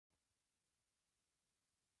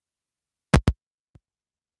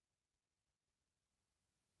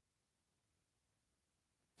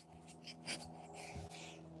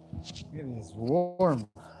It is warm.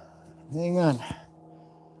 Hang on.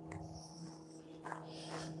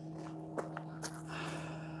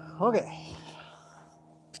 Okay.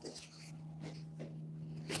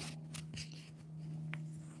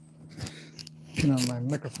 Turn on my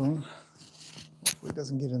microphone. Hopefully it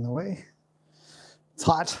doesn't get in the way. It's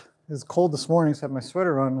hot. It was cold this morning, so I had my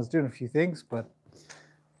sweater on. I was doing a few things, but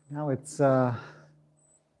now it's that's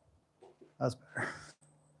better.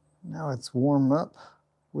 Now it's warm up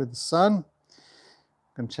with the sun.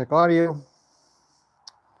 Gonna check audio.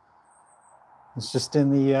 It's just in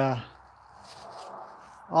the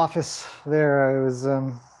office there. I was I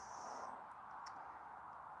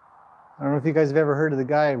don't know if you guys have ever heard of the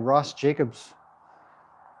guy Ross Jacobs.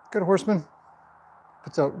 Good horseman.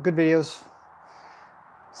 Puts out good videos.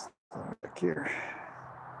 Back here.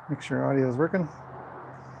 Make sure audio is working.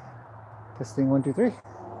 Testing 1, 2, 3.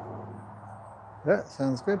 That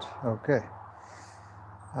sounds good. Okay.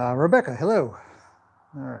 Rebecca, hello.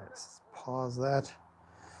 All right, let's pause that.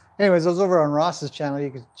 Anyways, I was over on Ross's channel. You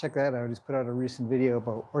can check that out. He's put out a recent video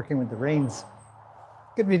about working with the reins.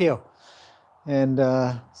 Good video. And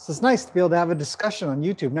so it's nice to be able to have a discussion on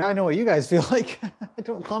YouTube. Now I know what you guys feel like. I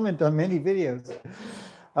don't comment on many videos.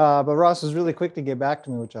 But Ross was really quick to get back to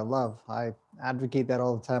me, which I love. I advocate that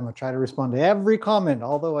all the time. I try to respond to every comment,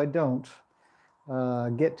 although I don't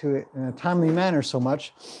get to it in a timely manner so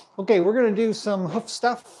much. Okay, we're going to do some hoof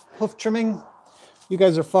stuff, hoof trimming. You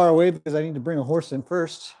guys are far away because I need to bring a horse in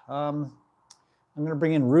first. I'm going to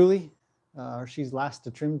bring in Ruli. She's last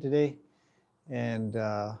to trim today. And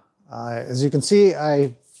as you can see,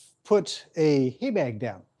 I put a hay bag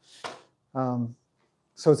down.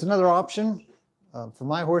 So it's another option. For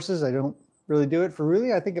my horses, I don't really do it. For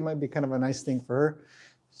Ruli, I think it might be kind of a nice thing for her.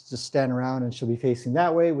 Just stand around and she'll be facing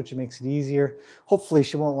that way, which makes it easier. Hopefully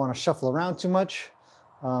she won't want to shuffle around too much,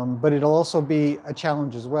 but it'll also be a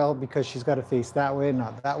challenge as well because she's got to face that way,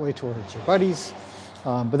 not that way towards her buddies.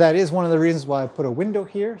 But that is one of the reasons why I put a window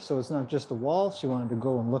here. So it's not just a wall. She wanted to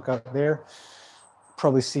go and look up there.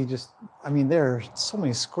 Probably see just, I mean, there are so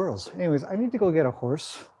many squirrels. Anyways, I need to go get a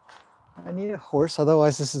horse. I need a horse,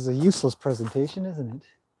 otherwise this is a useless presentation, isn't it?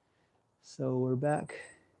 So we're back.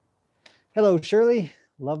 Hello, Shirley.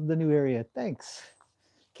 Love the new area. Thanks.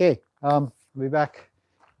 Okay, I'll be back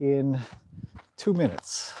in 2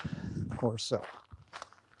 minutes or so.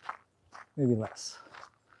 Maybe less.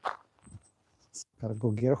 Gotta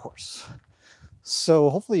go get a horse. So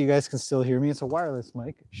hopefully you guys can still hear me. It's a wireless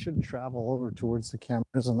mic. It should travel over towards the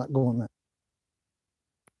cameras. I'm not going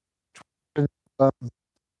that.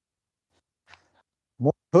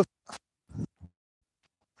 More hoof.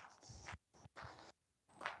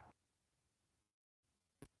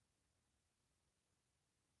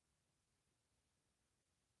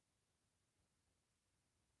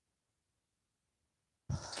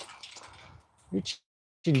 You're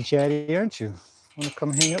chitty chatty, aren't you? Want to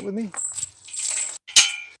come hang out with me?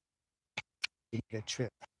 Get a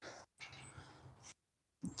trip.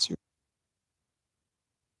 It's your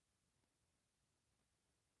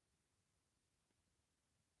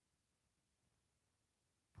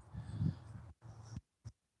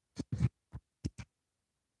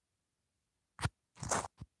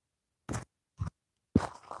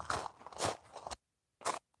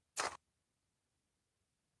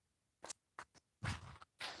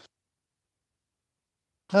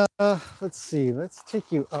let's see. Let's take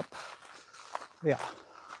you up. Yeah,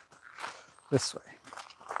 this way.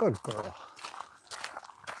 Good girl.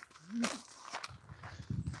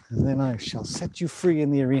 And then I shall set you free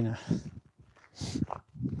in the arena.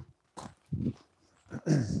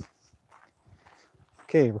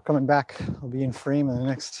 Okay, we're coming back. I'll be in frame in the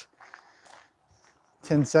next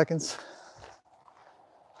 10 seconds.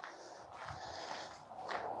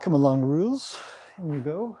 Come along, rules. In you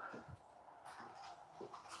go.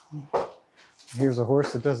 Here's a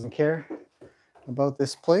horse that doesn't care about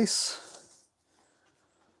this place.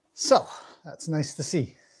 So that's nice to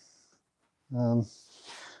see.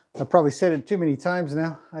 I've probably said it too many times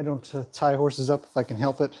now. I don't tie horses up if I can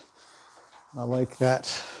help it. I like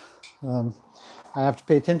that. I have to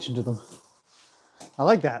pay attention to them. I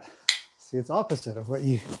like that. See, it's opposite of what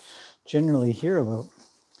you generally hear about.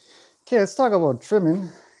 Okay, let's talk about trimming.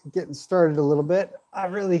 Getting started a little bit. I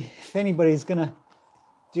really, if anybody's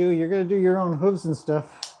you're gonna do your own hooves and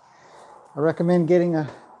stuff, I recommend getting a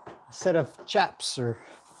set of chaps or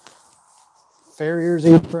farrier's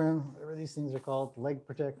apron, whatever these things are called, leg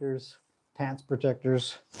protectors, pants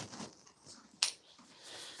protectors.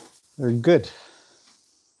 They're good.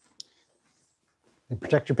 They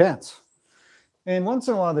protect your pants. And once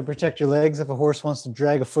in a while they protect your legs if a horse wants to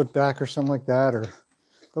drag a foot back or something like that, or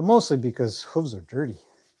but mostly because hooves are dirty.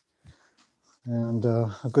 And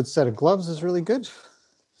a good set of gloves is really good.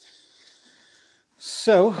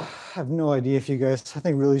 So I have no idea if you guys, I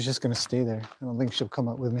think Ruli's just going to stay there. I don't think she'll come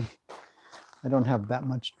up with me. I don't have that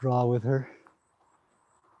much draw with her.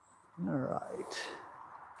 All right.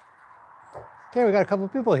 Okay, we got a couple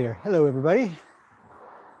of people here. Hello, everybody.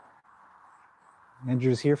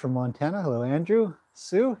 Andrew's here from Montana. Hello, Andrew.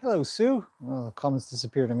 Sue. Hello, Sue. Oh, the comments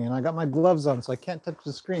disappeared on me, and I got my gloves on, so I can't touch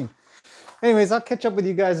the screen. Anyways, I'll catch up with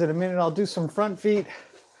you guys in a minute. I'll do some front feet.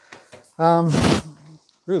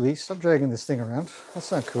 Really, stop dragging this thing around.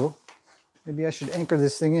 That's not cool. Maybe I should anchor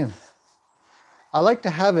this thing in. I like to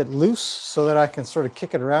have it loose so that I can sort of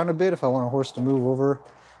kick it around a bit if I want a horse to move over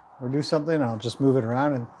or do something. I'll just move it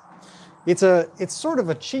around, and it's sort of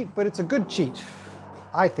a cheat, but it's a good cheat,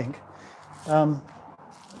 I think. You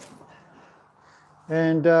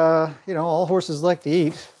know, all horses like to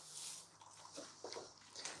eat.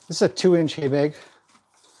 This is a 2-inch hay bag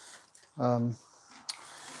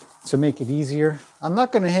to make it easier. I'm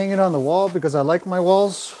not going to hang it on the wall because I like my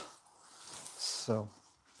walls. So,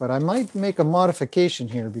 but I might make a modification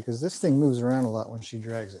here because this thing moves around a lot when she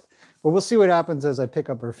drags it. But we'll see what happens as I pick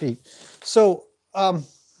up her feet. So,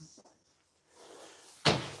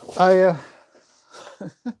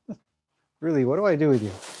 really, what do I do with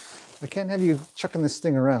you? I can't have you chucking this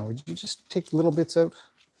thing around. Would you just take little bits out?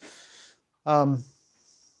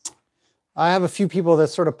 I have a few people that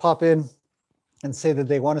sort of pop in and say that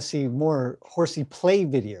they want to see more horsey play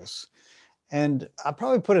videos. And I'll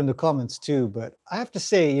probably put in the comments too, but I have to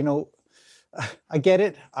say, you know, I get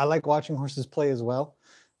it. I like watching horses play as well.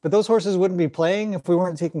 But those horses wouldn't be playing if we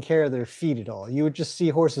weren't taking care of their feet at all. You would just see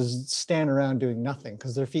horses stand around doing nothing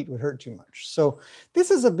because their feet would hurt too much. So this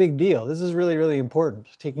is a big deal. This is really, really important,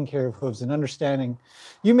 taking care of hooves and understanding.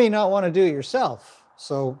 You may not want to do it yourself.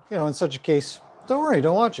 So, you know, in such a case, don't worry,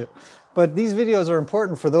 don't watch it. But these videos are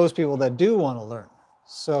important for those people that do want to learn.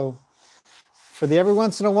 So for the every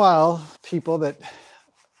once in a while, people that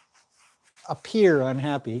appear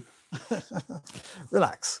unhappy,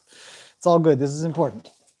 relax. It's all good. This is important.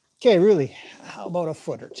 Okay, really, how about a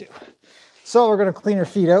foot or two? So we're going to clean her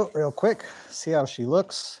feet out real quick, see how she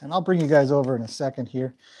looks. And I'll bring you guys over in a second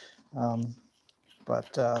here. There's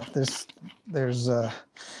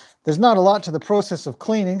not a lot to the process of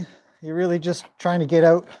cleaning. You're really just trying to get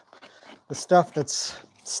out the stuff that's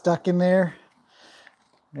stuck in there.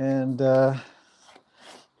 And,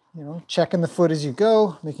 you know, checking the foot as you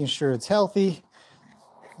go, making sure it's healthy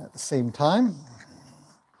at the same time.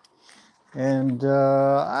 And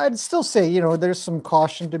I'd still say, you know, there's some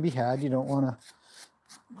caution to be had. You don't want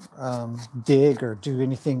to dig or do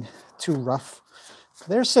anything too rough.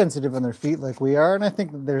 They're sensitive on their feet like we are, and I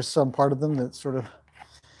think that there's some part of them that sort of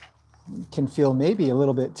can feel maybe a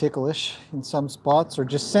little bit ticklish in some spots or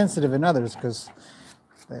just sensitive in others because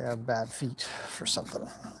they have bad feet for something.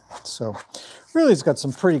 So really, it's got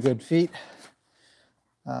some pretty good feet.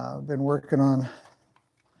 I've been working on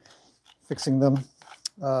fixing them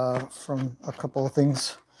from a couple of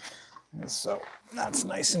things. So that's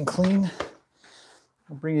nice and clean.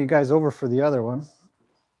 I'll bring you guys over for the other one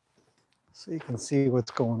so you can see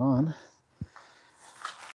what's going on.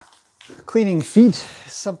 Cleaning feet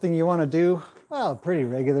is something you want to do, well, pretty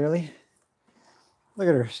regularly. Look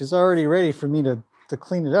at her. She's already ready for me to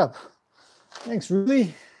clean it up. Thanks,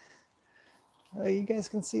 Ruby. You guys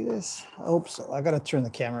can see this? I hope so. I got to turn the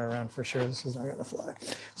camera around for sure. This is not going to fly.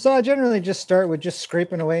 So I generally just start with just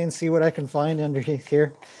scraping away and see what I can find underneath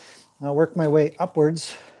here. I'll work my way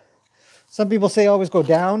upwards. Some people say always go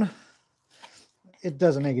down. It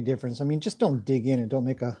doesn't make a difference. I mean, just don't dig in and don't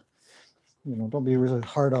make a, you know, don't be really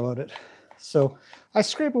hard about it. So I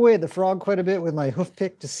scrape away at the frog quite a bit with my hoof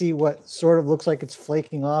pick to see what sort of looks like it's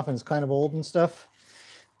flaking off and it's kind of old and stuff.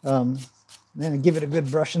 Then I give it a good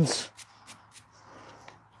brushing. So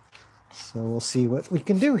we'll see what we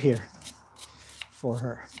can do here for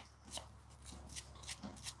her.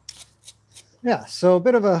 Yeah, so a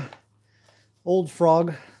bit of a old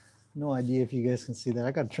frog. No idea if you guys can see that.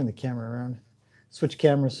 I got to turn the camera around, switch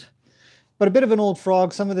cameras. But a bit of an old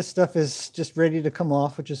frog. Some of this stuff is just ready to come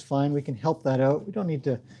off, which is fine. We can help that out. We don't need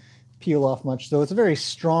to peel off much, though. It's a very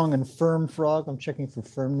strong and firm frog. I'm checking for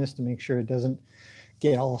firmness to make sure it doesn't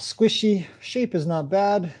get all squishy. Shape is not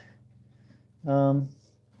bad.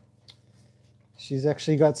 She's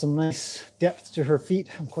actually got some nice depth to her feet.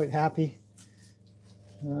 I'm quite happy.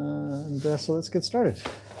 So let's get started.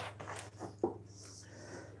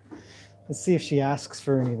 Let's see if she asks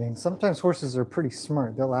for anything. Sometimes horses are pretty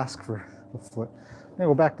smart. They'll ask for a foot. I'm gonna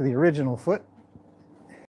go back to the original foot.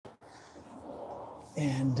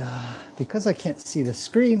 And because I can't see the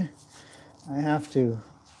screen, I have to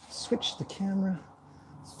switch the camera.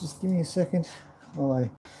 So just give me a second while I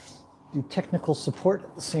do technical support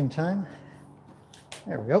at the same time.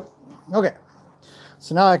 There we go. Okay.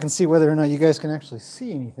 So now I can see whether or not you guys can actually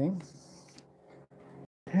see anything.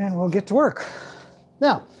 And we'll get to work.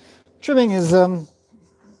 Now, trimming is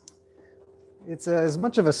it's as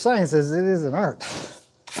much of a science as it is an art,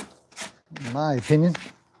 in my opinion.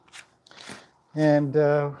 And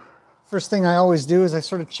first thing I always do is I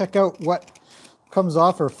sort of check out what comes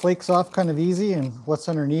off or flakes off kind of easy and what's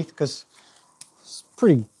underneath, because it's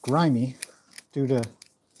pretty grimy due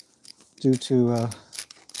to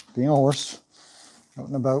being a horse out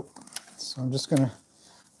and about. So I'm just gonna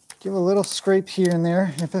give a little scrape here and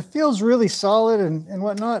there. If it feels really solid and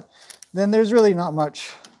whatnot, then there's really not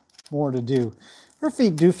much more to do. Her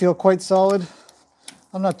feet do feel quite solid.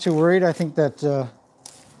 I'm not too worried. I think that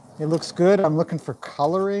it looks good. I'm looking for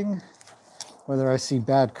coloring, whether I see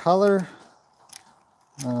bad color.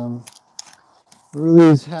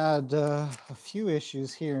 Ruli's had a few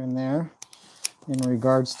issues here and there in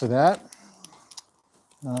regards to that,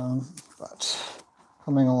 but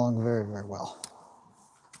coming along very, very well.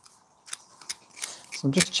 So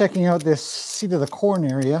I'm just checking out this seat of the corn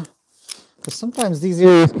area, because sometimes these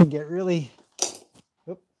areas can get really,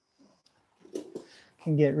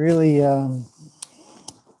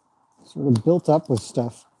 sort of built up with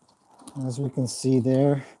stuff, as we can see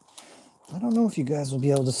there. I don't know if you guys will be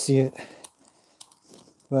able to see it,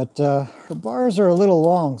 but her bars are a little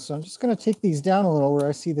long, so I'm just going to take these down a little where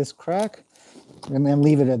I see this crack, and then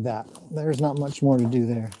leave it at that. There's not much more to do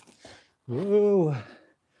there. Whoa,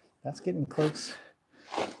 that's getting close.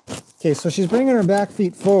 Okay, so she's bringing her back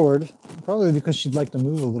feet forward, probably because she'd like to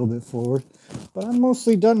move a little bit forward, but I'm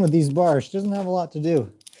mostly done with these bars. She doesn't have a lot to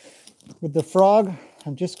do. With the frog,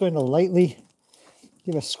 I'm just going to lightly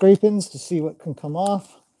give a scrapings to see what can come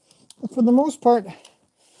off. But for the most part,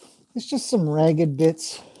 it's just some ragged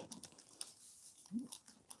bits.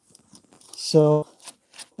 So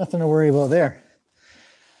nothing to worry about there.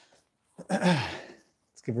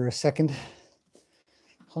 Let's give her a second.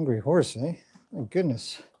 Hungry horse, eh? My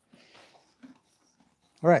goodness.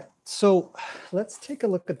 All right, so let's take a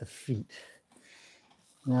look at the feet.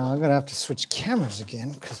 Now I'm gonna have to switch cameras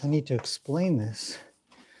again because I need to explain this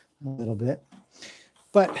a little bit.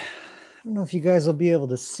 But I don't know if you guys will be able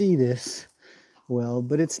to see this well,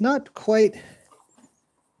 but it's not quite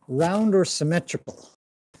round or symmetrical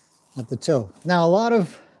at the toe. Now, a lot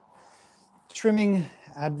of trimming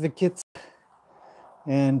advocates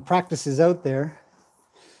and practices out there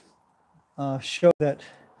show that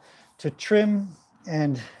to trim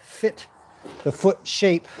and fit the foot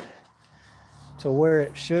shape to where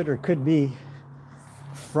it should or could be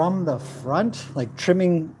from the front, like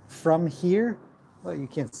trimming from here. Well, you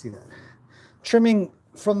can't see that. Trimming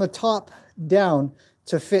from the top down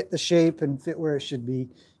to fit the shape and fit where it should be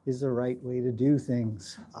is the right way to do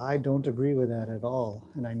things. I don't agree with that at all.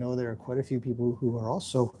 And I know there are quite a few people who are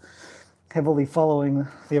also heavily following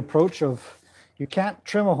the approach of you can't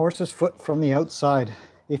trim a horse's foot from the outside.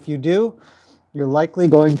 If you do, you're likely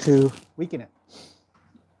going to weaken it.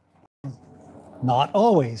 Not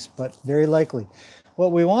always, but very likely.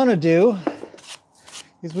 What we want to do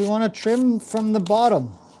is we want to trim from the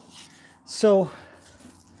bottom. So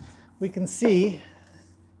we can see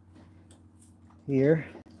here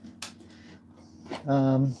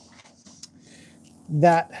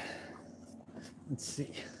that, let's see,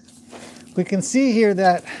 we can see here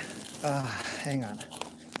that, hang on,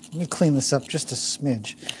 let me clean this up just a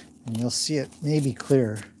smidge and you'll see it maybe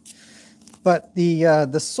clearer. But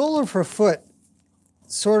the sole of her foot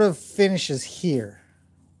sort of finishes here,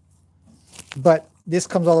 but this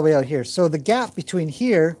comes all the way out here. So the gap between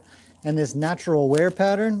here and this natural wear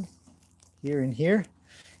pattern here and here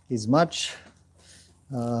is much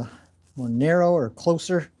more narrow or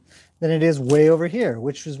closer than it is way over here,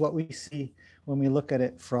 which is what we see when we look at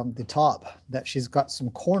it from the top, that she's got some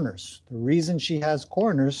corners. The reason she has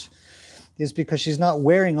corners is because she's not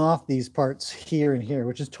wearing off these parts here and here,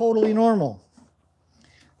 which is totally normal.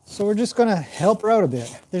 So we're just going to help her out a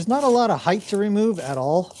bit. There's not a lot of height to remove at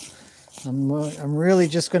all. I'm really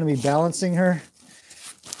just going to be balancing her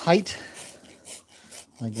height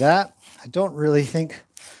like that. I don't really think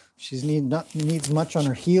she needs much on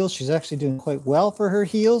her heels. She's actually doing quite well for her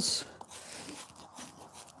heels.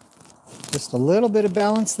 Just a little bit of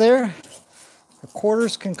balance there. The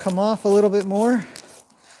quarters can come off a little bit more.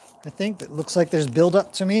 I think it looks like there's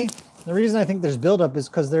buildup to me. The reason I think there's buildup is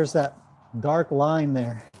because there's that dark line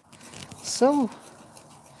there. So,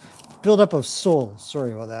 buildup of sole.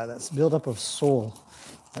 Sorry about that. That's buildup of sole.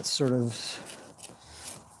 That's sort of,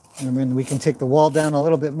 I mean, we can take the wall down a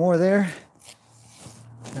little bit more there.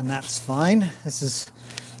 and that's fine. This is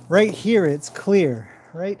right here, it's clear,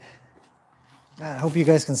 right? I hope you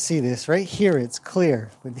guys can see this. Right here, it's clear,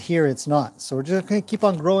 but here it's not. So we're just gonna keep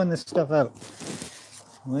on growing this stuff out.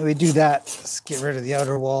 When we do that, let's get rid of the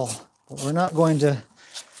outer wall. But we're not going to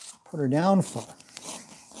put her down far,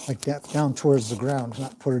 like that, down towards the ground,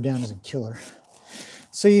 not put her down as a killer.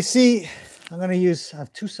 So you see, I'm gonna use, I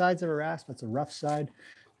have two sides of a rasp. That's a rough side.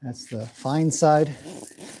 That's the fine side.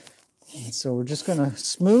 And so we're just gonna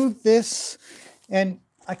smooth this. And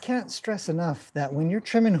I can't stress enough that when you're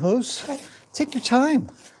trimming hooves, take your time.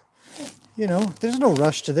 You know, there's no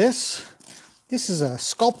rush to this. This is a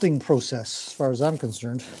sculpting process as far as I'm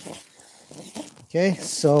concerned. Okay,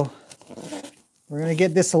 so we're gonna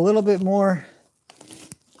get this a little bit more.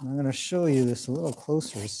 I'm gonna show you this a little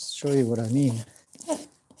closer, show you what I mean.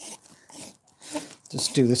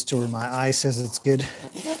 Just do this to where my eye says it's good.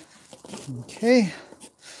 Okay,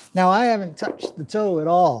 now I haven't touched the toe at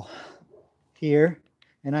all here,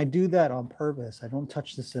 and I do that on purpose. I don't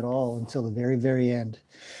touch this at all until the very, very end.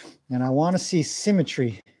 And I want to see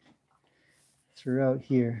symmetry throughout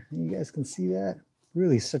here. You guys can see that?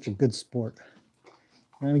 Really such a good sport.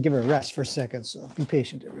 I'm going to give her a rest for a second, so be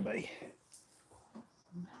patient, everybody.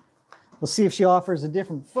 We'll see if she offers a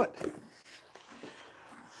different foot.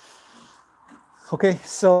 Okay,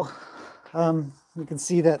 so you can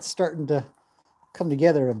see that's starting to come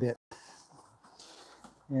together a bit.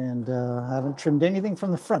 And I haven't trimmed anything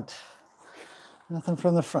from the front. Nothing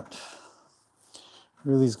from the front.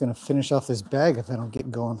 Really is going to finish off this bag if I don't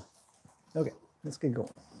get going. Okay, let's get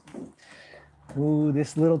going. Ooh,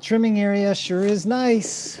 this little trimming area sure is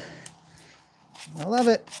nice. I love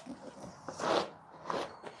it.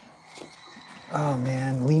 Oh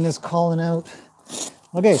man, Lena's calling out.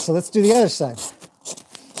 Okay, so let's do the other side.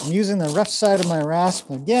 I'm using the rough side of my rasp.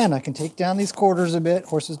 Again, I can take down these quarters a bit.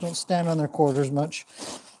 Horses don't stand on their quarters much.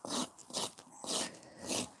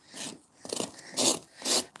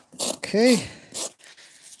 Okay,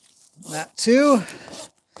 that too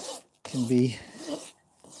can be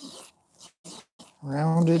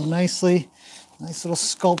rounded nicely. Nice little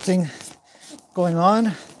sculpting going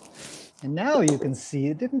on. And now you can see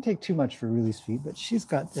it didn't take too much for Ruli's feet, but she's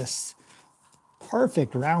got this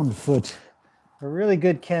perfect round foot. A really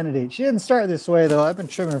good candidate. She didn't start this way though. I've been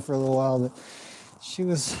trimming her for a little while, but she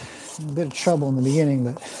was in a bit of trouble in the beginning.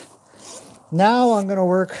 But now I'm going to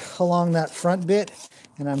work along that front bit,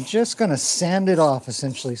 and I'm just going to sand it off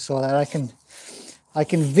essentially so that I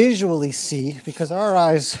can visually see, because our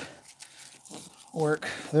eyes work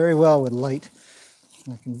very well with light.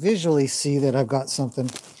 I can visually see that I've got something,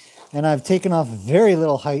 and I've taken off very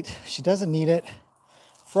little height. She doesn't need it.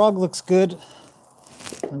 Frog looks good.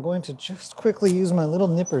 I'm going to just quickly use my little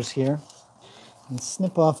nippers here and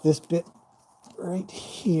snip off this bit right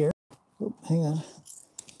here. Oh, hang on.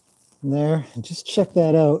 There, and just check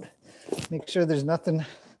that out. Make sure there's nothing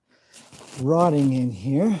rotting in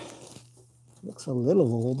here. Looks a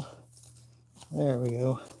little old. There we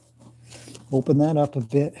go. Open that up a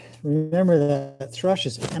bit. Remember that thrush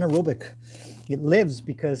is anaerobic. It lives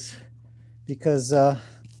because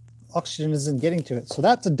oxygen isn't getting to it. So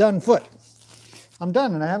that's a done foot. I'm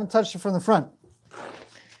done, and I haven't touched it from the front.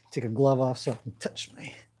 Take a glove off so I can touch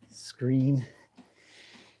my screen.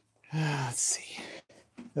 Let's see.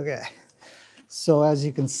 Okay. So as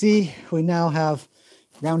you can see, we now have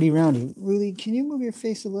roundy. Really, can you move your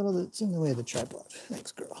face a little? It's in the way of the tripod.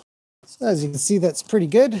 Thanks, girl. So as you can see, that's pretty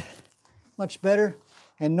good. Much better.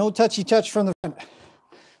 And no touchy touch from the front.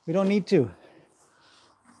 We don't need to.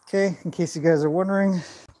 Okay, in case you guys are wondering,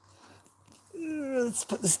 let's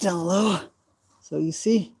put this down low. So you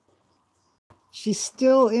see, she's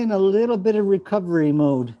still in a little bit of recovery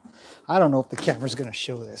mode. I don't know if the camera's going to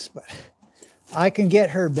show this, but I can get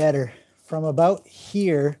her better. From about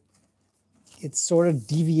here, it sort of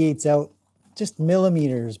deviates out just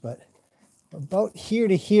millimeters, but about here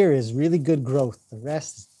to here is really good growth. The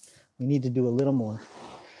rest, we need to do a little more.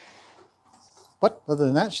 But other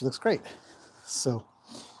than that, she looks great. So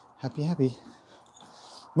happy.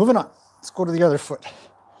 Moving on. Let's go to the other foot.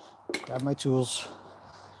 Grab my tools.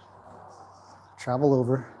 Travel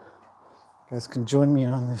over. You guys can join me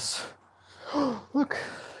on this. Look.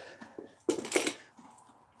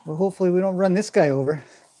 Well, hopefully we don't run this guy over.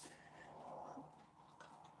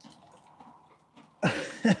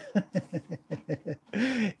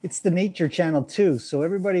 It's the Nature Channel too. So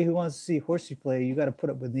everybody who wants to see horsey play, you got to put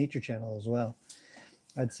up with Nature Channel as well.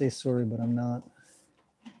 I'd say sorry, but I'm not.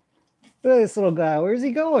 Look at this little guy. Where's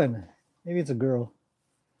he going? Maybe it's a girl.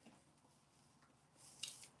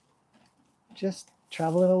 Just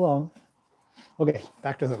traveling along. Okay,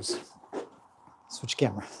 back to those. Switch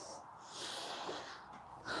camera.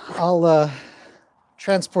 I'll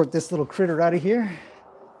transport this little critter out of here.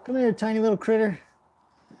 Come here, tiny little critter.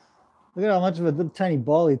 Look at how much of a little tiny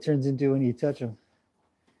ball he turns into when you touch him.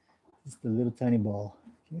 Just a little tiny ball.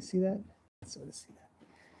 Can you see that? I sort of see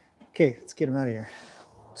that. Okay, let's get him out of here.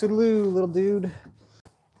 Toodaloo, little dude.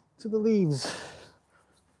 To the leaves.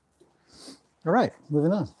 All right,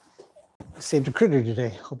 moving on. I saved a critter today.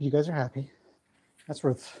 Hope you guys are happy. That's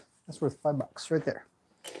worth $5 right there.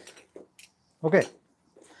 Okay,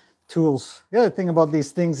 tools. The other thing about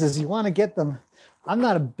these things is you want to get them. I'm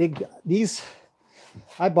not a big,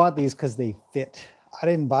 I bought these because they fit. I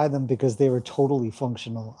didn't buy them because they were totally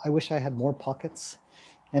functional. I wish I had more pockets.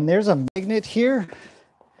 And there's a magnet here.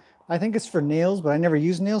 I think it's for nails, but I never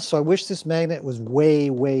use nails. So I wish this magnet was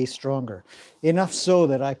way, way stronger. Enough so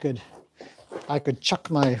that I could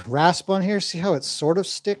chuck my rasp on here. See how it sort of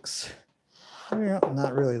sticks? Yeah,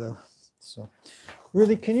 not really though. So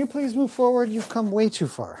really, can you please move forward? You've come way too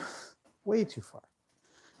far. Way too far.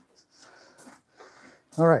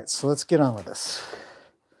 All right, so let's get on with this.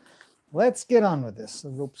 Let's get on with this. The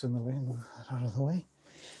rope's in the way. Move that out of the way.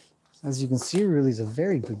 As you can see, Ruli's a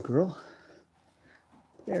very good girl.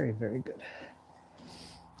 Very, very good.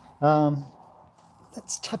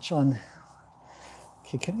 Let's touch on.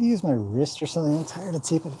 Okay, can I use my wrist or something? I'm tired of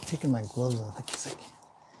taking my gloves off.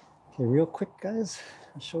 Okay, real quick, guys.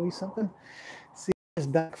 I'll show you something. See, his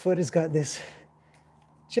back foot has got this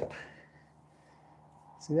chip.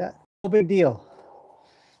 See that? No big deal.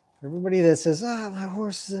 Everybody that says, my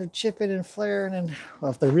horses are chipping and flaring, and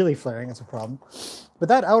well, if they're really flaring, it's a problem. But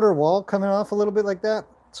that outer wall coming off a little bit like that,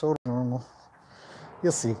 totally normal.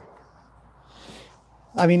 You'll see.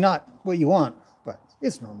 I mean, not what you want, but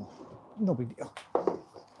it's normal. No big deal.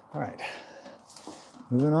 All right.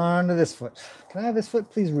 Moving on to this foot. Can I have this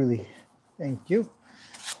foot, please, Ruli? Thank you.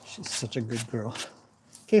 She's such a good girl.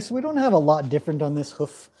 Okay, so we don't have a lot different on this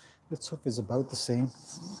hoof. This hoof is about the same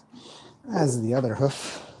as the other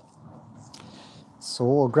hoof. So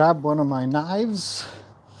we'll grab one of my knives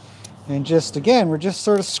and just, again, we're just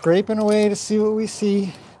sort of scraping away to see what we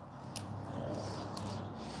see.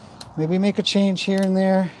 Maybe make a change here and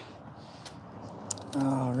there.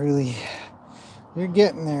 Oh, really? You're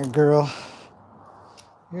getting there, girl.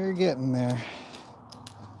 You're getting there.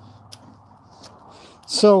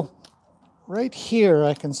 So right here,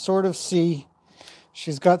 I can sort of see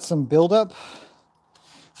she's got some buildup.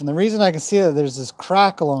 And the reason I can see that there's this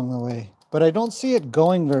crack along the way, but I don't see it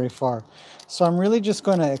going very far. So I'm really just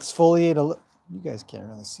going to exfoliate a little. You guys can't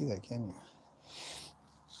really see that, can you?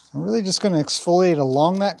 I'm really just going to exfoliate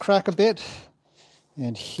along that crack a bit.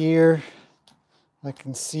 And here I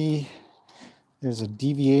can see there's a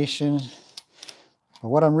deviation. But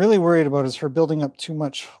what I'm really worried about is her building up too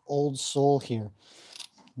much old sole here.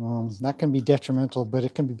 That can be detrimental, but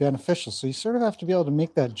it can be beneficial. So you sort of have to be able to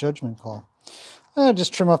make that judgment call. I'll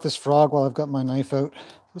just trim off this frog while I've got my knife out.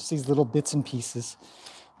 Just these little bits and pieces.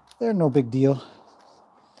 They're no big deal.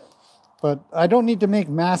 But I don't need to make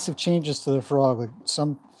massive changes to the frog. Like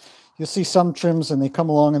you'll see some trims and they come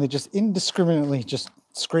along and they just indiscriminately just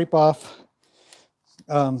scrape off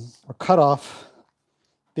or cut off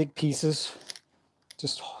big pieces.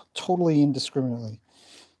 Just totally indiscriminately.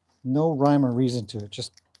 No rhyme or reason to it.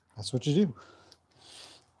 Just, that's what you do.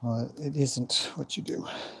 Well, it isn't what you do.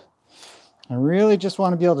 I really just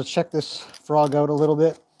want to be able to check this frog out a little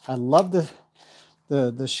bit. I love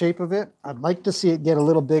the shape of it. I'd like to see it get a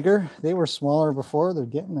little bigger. They were smaller before. They're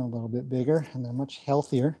getting a little bit bigger and they're much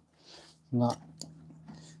healthier. Not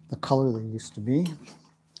the color they used to be.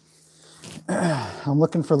 I'm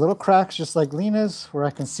looking for little cracks just like Lena's where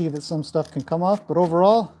I can see that some stuff can come off. But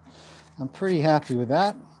overall, I'm pretty happy with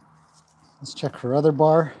that. Let's check her other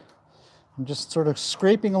bar. I'm just sort of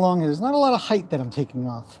scraping along here. There's not a lot of height that I'm taking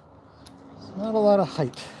off. Not a lot of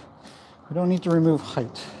height. We don't need to remove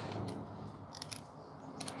height.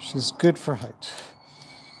 She's good for height.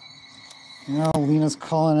 Now Lena's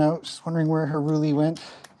calling out, just wondering where her Ruli went.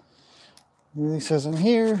 Ruli says I'm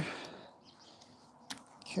here.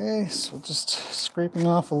 Okay, so just scraping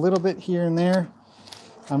off a little bit here and there.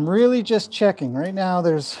 I'm really just checking. Right now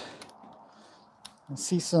I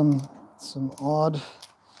see some odd,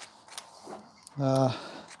 but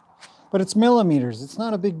it's millimeters. It's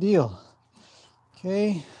not a big deal.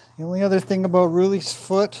 Okay, the only other thing about Ruli's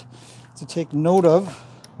foot to take note of,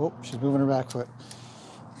 oh, she's moving her back foot,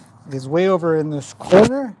 is way over in this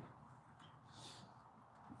corner.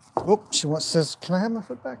 Oh, says, can I have my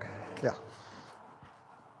foot back? Yeah.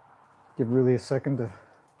 Give Ruli a second to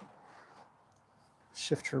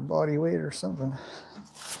shift her body weight or something.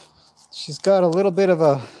 She's got a little bit of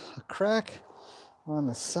a crack on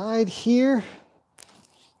the side here.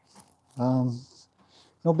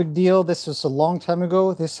 No big deal. This was a long time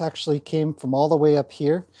ago. This actually came from all the way up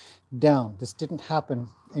here down. This didn't happen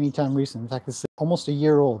anytime recent. In fact, this is almost a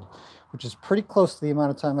year old, which is pretty close to the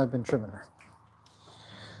amount of time I've been trimming her.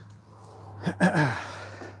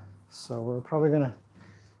 So we're probably gonna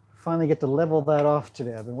finally get to level that off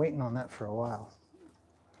today. I've been waiting on that for a while.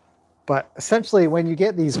 But essentially, when you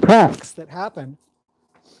get these cracks that happen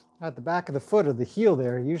at the back of the foot or the heel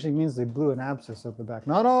there, it usually means they blew an abscess up the back.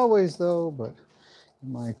 Not always though, but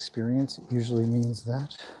in my experience, it usually means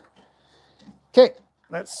that. Okay,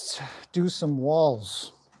 let's do some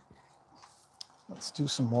walls. Let's do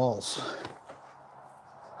some walls.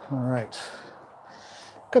 All right.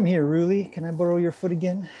 Come here, Ruli. Can I borrow your foot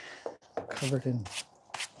again? Covered in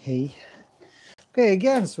hay. Okay,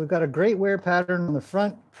 again, so we've got a great wear pattern on the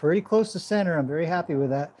front, pretty close to center. I'm very happy with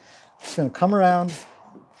that. Just gonna come around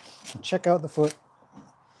and check out the foot.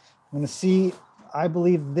 I'm gonna see, I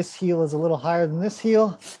believe this heel is a little higher than this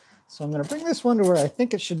heel. So I'm gonna bring this one to where I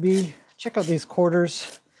think it should be. Check out these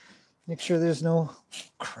quarters. Make sure there's no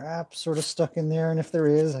crap sort of stuck in there. And if there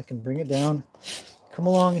is, I can bring it down. Come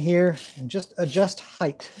along here and just adjust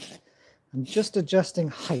height. I'm just adjusting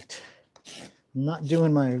height. I'm not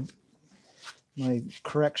doing my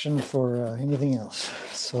correction for anything else.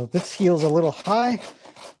 So this heel's a little high.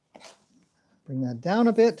 Bring that down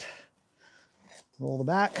a bit. Roll the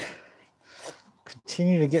back.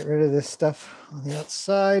 Continue to get rid of this stuff on the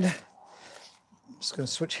outside. I'm just going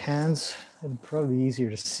to switch hands. It'll probably be easier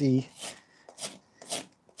to see.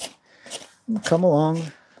 And come along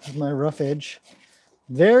with my rough edge.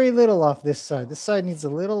 Very little off this side. This side needs a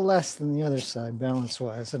little less than the other side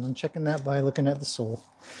balance-wise, and I'm checking that by looking at the sole.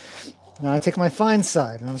 Now I take my fine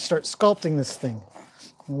side and I'm going to start sculpting this thing.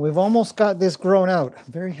 And we've almost got this grown out.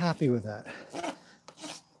 I'm very happy with that.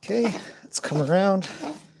 Okay, let's come around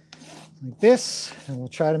like this, and we'll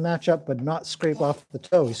try to match up but not scrape off the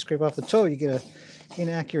toe. You scrape off the toe, you get an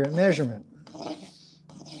inaccurate measurement.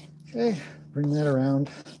 Okay, bring that around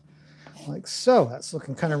like so. That's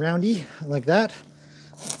looking kind of roundy, like that.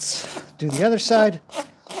 Let's do the other side.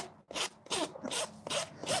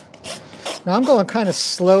 Now I'm going kind of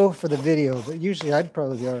slow for the video, but usually I'd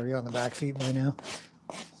probably be already on the back feet by now.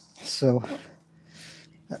 So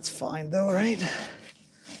that's fine though, right?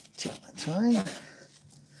 Take my time.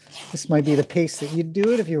 This might be the pace that you'd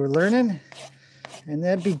do it if you were learning, and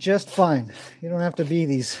that'd be just fine. You don't have to be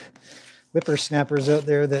these whippersnappers out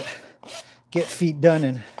there that get feet done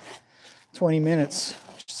in 20 minutes,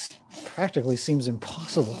 which practically seems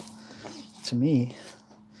impossible to me.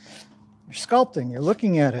 You're sculpting, you're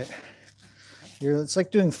looking at it. It's like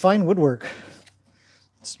doing fine woodwork.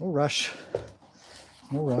 It's no rush.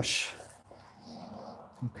 No rush.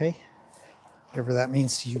 Okay. Whatever that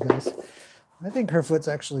means to you guys. I think her foot's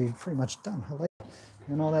actually pretty much done. I like it.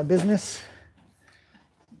 And all that business.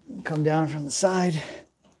 Come down from the side.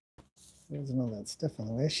 There's all that stuff on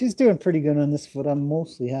the way. She's doing pretty good on this foot. I'm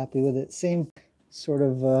mostly happy with it. Same sort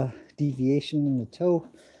of deviation in the toe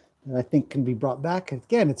that I think can be brought back.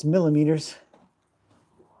 Again, it's millimeters.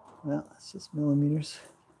 Well, it's just millimeters.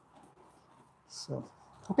 So,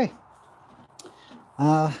 okay.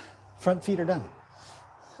 Front feet are done.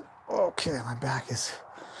 Okay, my back is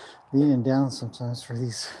leaning down sometimes for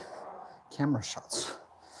these camera shots.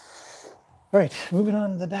 All right, moving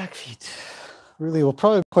on to the back feet. Really, we'll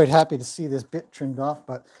probably be quite happy to see this bit trimmed off,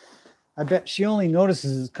 but I bet she only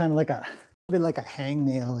notices it's kind of like a bit like a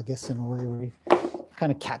hangnail, I guess, in a way, where you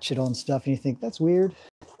kind of catch it on stuff and you think that's weird.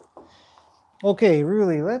 Okay,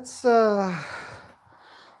 really, let's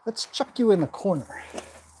chuck you in the corner,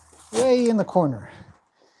 way in the corner.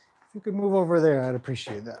 If you could move over there, I'd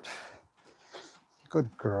appreciate that.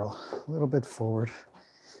 Good girl. A little bit forward.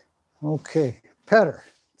 Okay, pet her.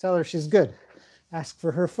 Tell her she's good. Ask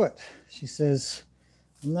for her foot. She says,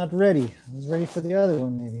 I'm not ready. I was ready for the other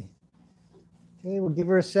one, maybe. Okay, we'll give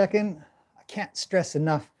her a second. I can't stress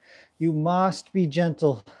enough. You must be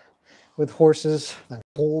gentle with horses that are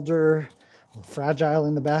older, fragile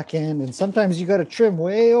in the back end, and sometimes you got to trim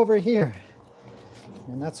way over here,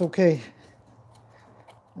 and that's okay.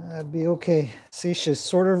 That'd be okay. See, she's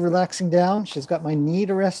sort of relaxing down. She's got my knee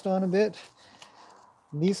to rest on a bit.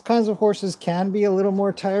 These kinds of horses can be a little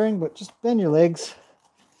more tiring, but just bend your legs.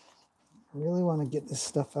 I really want to get this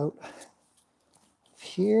stuff out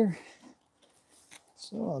here.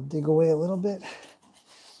 So I'll dig away a little bit.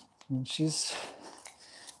 And she's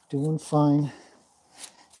doing fine.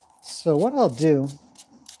 So what I'll do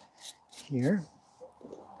here,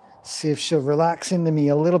 see if she'll relax into me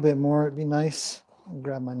a little bit more. It'd be nice. I'll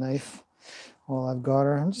grab my knife while I've got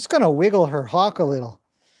her. I'm just going to wiggle her hock a little.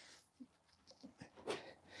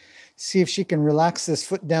 See if she can relax this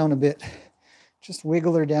foot down a bit Just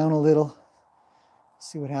wiggle her down a little.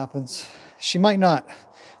 See what happens. She might not,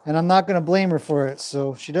 and I'm not going to blame her for it.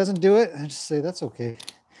 So if she doesn't do it, I just say that's okay.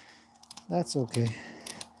 That's okay.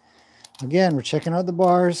 Again, we're checking out the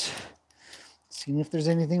bars, seeing if there's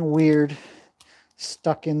anything weird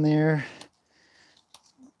stuck in there.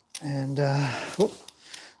 And oh,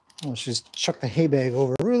 she's chucked the hay bag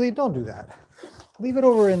over. Really, don't do that. Leave it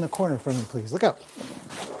over in the corner for me, please. Look out.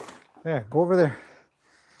 There, go over there.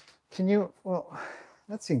 Can you? Well,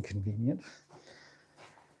 that's inconvenient.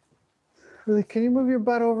 Really, can you move your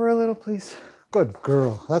butt over a little, please? Good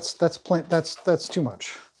girl. That's too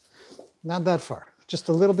much. Not that far. Just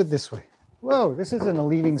a little bit this way. Whoa, this isn't a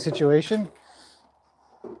leaving situation.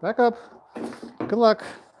 Back up. Good luck.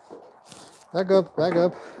 Back up, back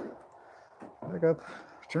up. Back up.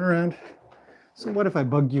 Turn around. So what if I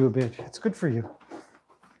bugged you a bit? It's good for you.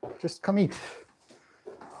 Just come eat.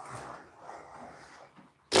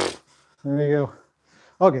 There you go.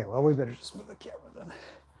 Okay, well, we better just move the camera then.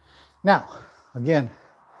 Now, again,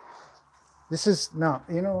 this is now,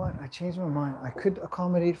 you know what? I changed my mind. I could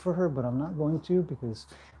accommodate for her, but I'm not going to, because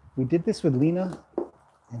we did this with Lena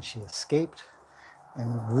and she escaped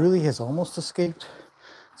and really has almost escaped.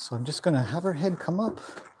 So I'm just going to have her head come up.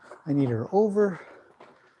 I need her over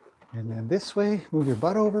and then this way. Move your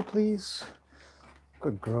butt over, please.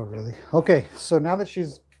 Good girl, really. Okay, so now that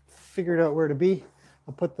she's figured out where to be,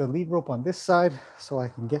 I'll put the lead rope on this side so I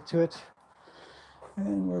can get to it.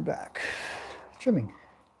 And we're back. Trimming.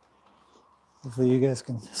 Hopefully you guys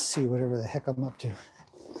can see whatever the heck I'm up to.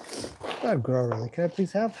 Good girl, really. Can I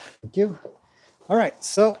please have? Thank you. All right,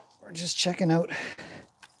 so we're just checking out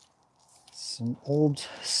some old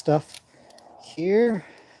stuff here.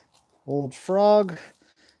 Old frog.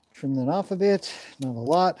 Trim that off a bit. Not a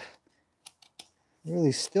lot.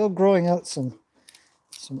 Really still growing out some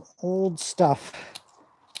old stuff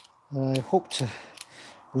that I hope to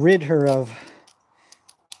rid her of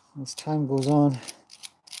as time goes on.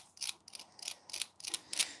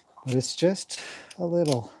 But it's just a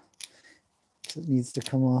little that needs to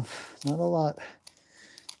come off. Not a lot.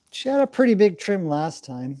 She had a pretty big trim last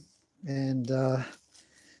time, and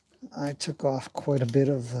I took off quite a bit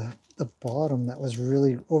of the bottom that was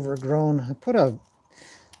really overgrown. I put a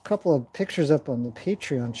couple of pictures up on the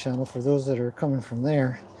Patreon channel for those that are coming from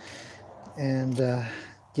there, and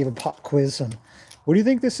gave a pop quiz on what do you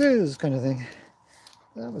think this is, kind of thing.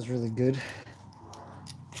 That was really good.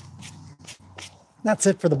 That's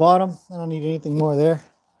it for the bottom. I don't need anything more there.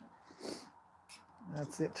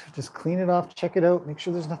 That's it. Just clean it off, check it out, make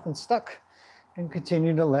sure there's nothing stuck, and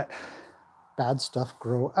continue to let bad stuff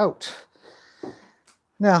grow out.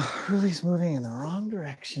 Now, Ruby's moving in the wrong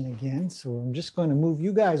direction again, so I'm just going to move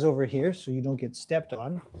you guys over here so you don't get stepped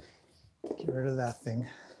on. Get rid of that thing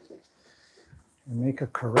and make a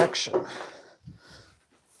correction.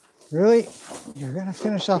 Really? You're going to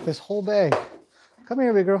finish off this whole bag. Come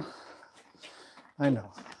here, big girl. I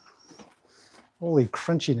know. Holy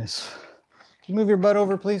crunchiness. Can you move your butt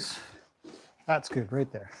over, please? That's good, right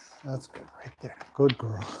there. That's good, right there. Good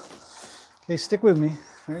girl. Okay, stick with me.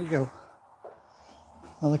 There you go.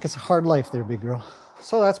 Not like it's a hard life there, big girl.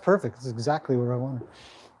 So that's perfect. That's exactly where I want her.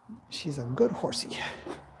 She's a good horsey.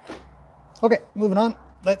 Okay, moving on.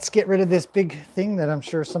 Let's get rid of this big thing that I'm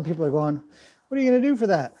sure some people are going, what are you going to do for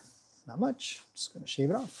that? Not much. I'm just going to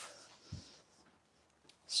shave it off.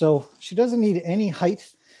 So she doesn't need any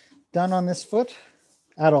height done on this foot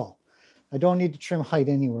at all. I don't need to trim height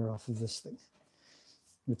anywhere off of this thing.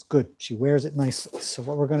 It's good. She wears it nicely. So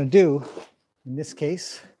what we're going to do in this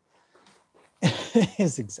case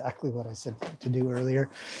is exactly what I said to do earlier,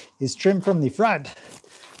 is trim from the front.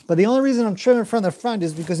 But the only reason I'm trimming from the front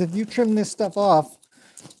is because if you trim this stuff off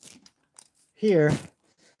here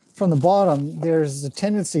from the bottom, there's a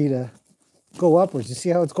tendency to go upwards. You see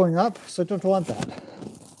how it's going up? So I don't want that.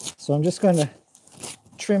 So I'm just going to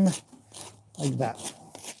trim like that.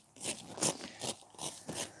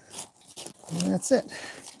 And that's it.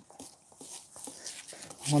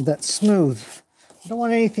 I want that smooth. I don't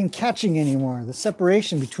want anything catching anymore. The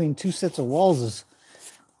separation between two sets of walls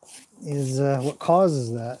is what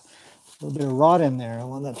causes that. A little bit of rot in there. I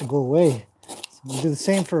want that to go away. So we'll do the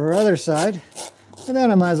same for her other side. And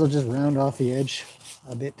then I might as well just round off the edge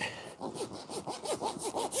a bit.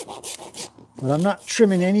 But I'm not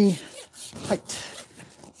trimming any height.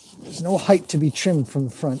 There's no height to be trimmed from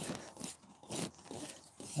the front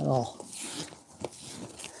at all.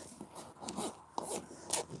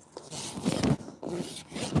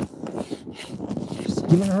 Just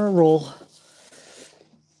giving her a roll.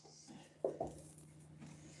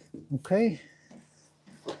 Okay.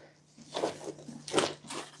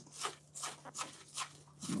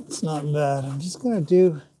 Let's That's not bad. I'm just gonna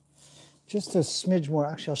do just a smidge more.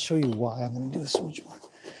 Actually, I'll show you why I'm gonna do a smidge more.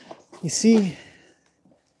 You see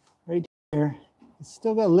right here, it's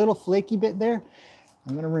still got a little flaky bit there.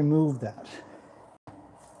 I'm gonna remove that.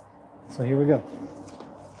 So here we go.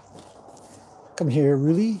 Come here,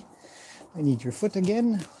 Ruby. I need your foot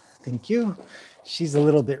again. Thank you. She's a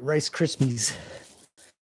little bit Rice Krispies.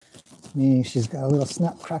 Meaning she's got a little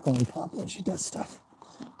snap, crackle, and pop when she does stuff.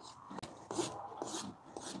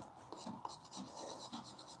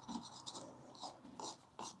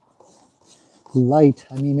 Light.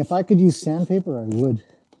 I mean, if I could use sandpaper, I would.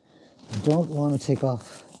 I don't want to take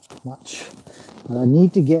off much, but I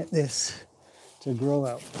need to get this to grow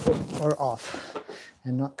out or off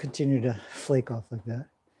and not continue to flake off like that.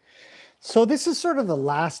 So this is sort of the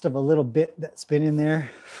last of a little bit that's been in there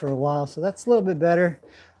for a while. So that's a little bit better.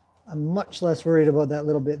 I'm much less worried about that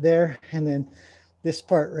little bit there. And then this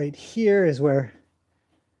part right here is where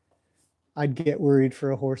I'd get worried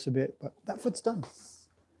for a horse a bit, but that foot's done.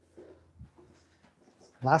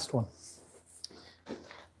 Last one.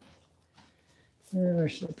 Where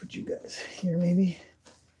should I put you guys? Here maybe.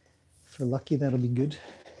 If we're lucky, that'll be good.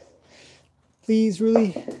 Please,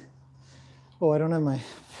 really. Oh, I don't have my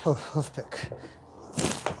hoof pick.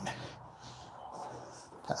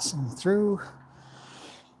 Passing through.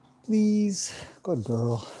 Please. Good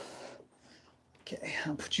girl. Okay,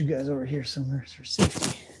 I'll put you guys over here somewhere for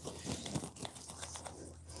safety.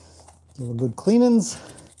 Give a good cleanings.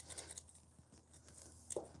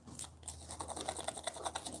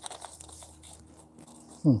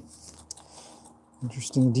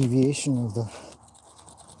 Interesting deviation of the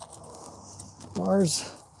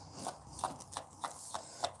bars.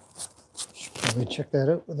 Should probably check that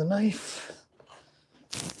out with a knife.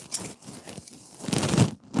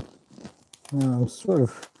 Now I'm sort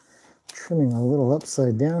of trimming a little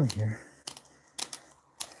upside down here.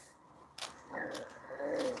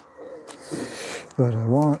 But I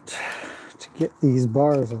want to get these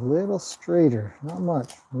bars a little straighter, not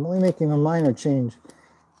much. I'm only making a minor change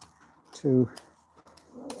to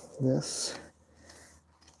this.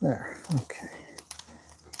 There, okay.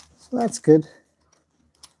 So that's good.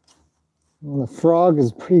 Well, the frog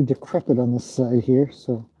is pretty decrepit on this side here,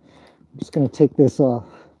 so I'm just going to take this off.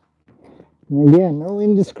 And again, no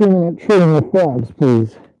indiscriminate trimming of frogs,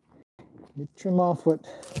 please. You trim off what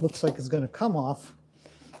looks like is going to come off,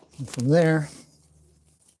 and from there,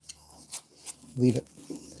 leave it.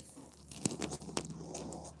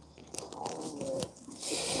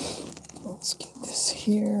 Let's get this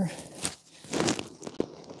here.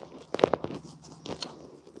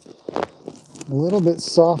 A little bit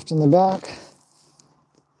soft in the back.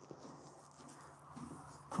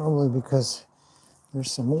 Probably because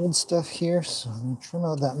there's some old stuff here, so I'm going to trim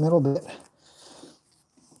out that middle bit.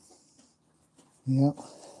 Yep.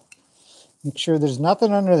 Make sure there's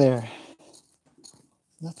nothing under there.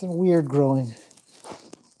 Nothing weird growing.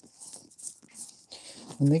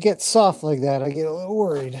 When they get soft like that, I get a little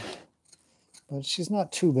worried. But she's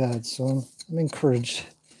not too bad, so I'm encouraged.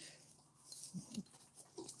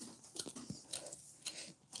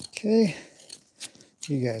 Okay.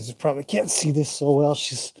 You guys probably can't see this so well.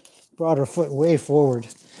 She's brought her foot way forward.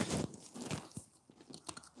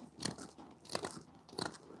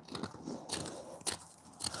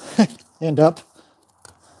 And up.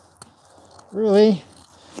 Really?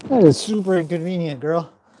 That is super inconvenient,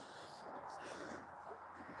 girl.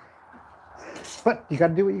 But you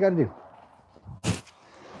gotta do what you gotta do.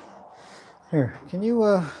 Here, can you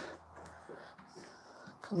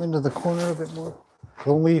come into the corner a bit more?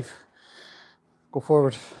 Don't leave. Go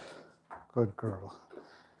forward. Good girl.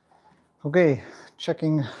 Okay,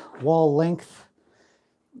 checking wall length.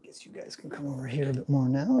 I guess you guys can come over here a bit more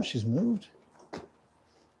now. She's moved.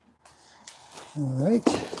 All right.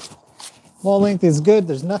 Wall length is good.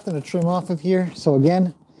 There's nothing to trim off of here. So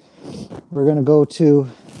again, we're going to go to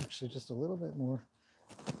actually just a little bit more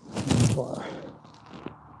bar.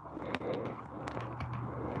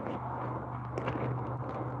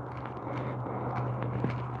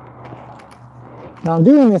 Now I'm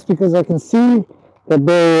doing this because I can see that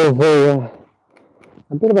there is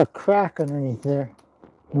a bit of a crack underneath there.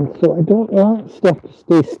 And so I don't want stuff to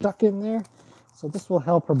stay stuck in there. So this will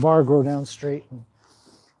help her bar grow down straight and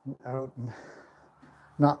out and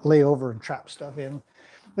not lay over and trap stuff in.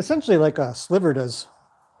 Essentially like a sliver does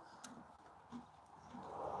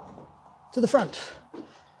to the front.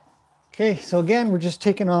 Okay, so again, we're just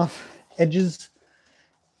taking off edges,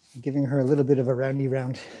 giving her a little bit of a roundy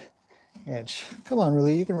round edge. Come on,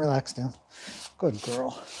 really, you can relax now. Good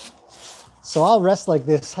girl. So I'll rest like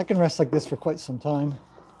this. I can rest like this for quite some time.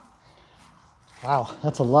 Wow,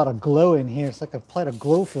 that's a lot of glow in here. It's like I applied a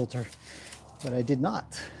glow filter, but I did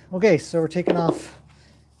not. Okay, so we're taking off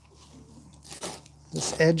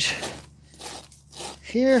this edge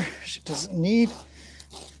here. She doesn't need.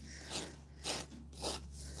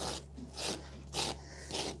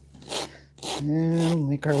 And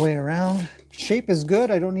make our way around. Shape is good.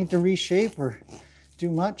 I don't need to reshape or do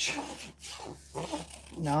much.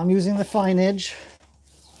 Now I'm using the fine edge,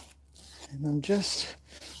 and I'm just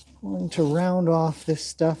going to round off this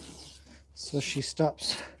stuff so she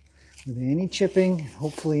stops with any chipping,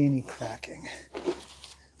 hopefully any cracking.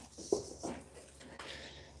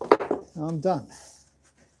 I'm done.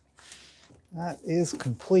 That is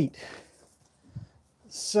complete.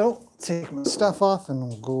 So take my stuff off and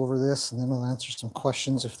we'll go over this, and then we'll answer some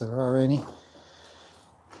questions if there are any.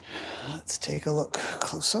 Let's take a look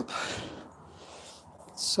close up.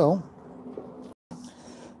 So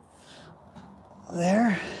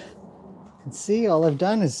there, you can see all I've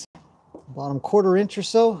done is bottom 1/4 inch or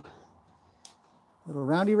so, little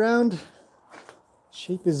roundy round.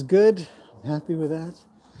 Shape is good. I'm happy with that.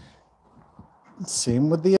 Same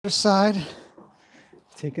with the other side.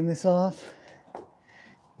 Taking this off,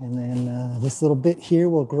 and then this little bit here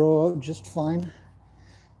will grow out just fine.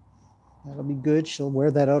 That'll be good. She'll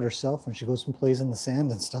wear that out herself when she goes and plays in the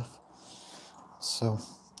sand and stuff. So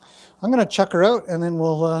I'm gonna chuck her out, and then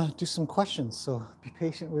we'll do some questions. So be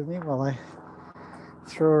patient with me while I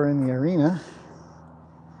throw her in the arena,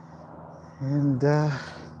 and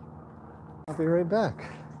I'll be right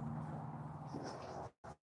back.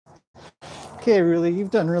 Okay, really,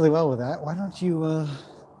 you've done really well with that. Why don't you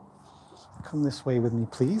come this way with me,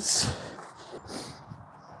 please?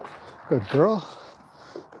 Good girl.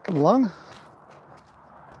 Come along.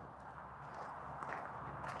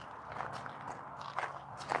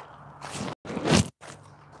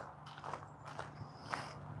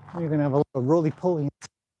 You're gonna have a little roly-poly.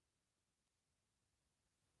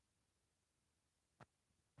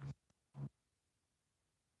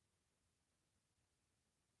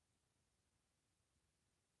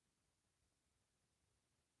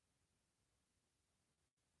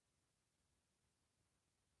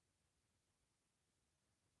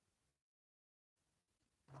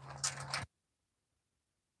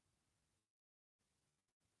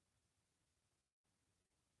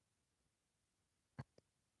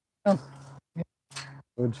 Oh,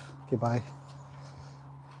 good. Goodbye.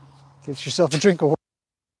 Get yourself a drink of water.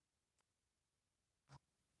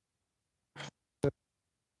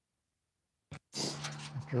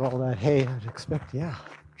 After all that hay, I'd expect, yeah,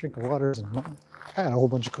 drink of water. I had a whole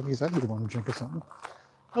bunch of cookies. I really want to drink or something.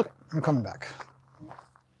 Okay, I'm coming back.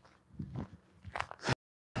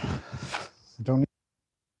 Don't.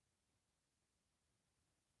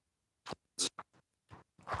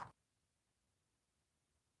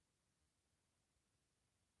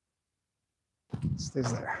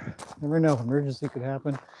 Stays there. Never know. Emergency could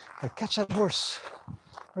happen. Like, catch that horse.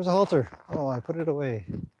 Where's the halter? Oh, I put it away.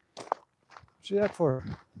 What's that for?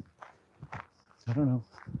 I don't know.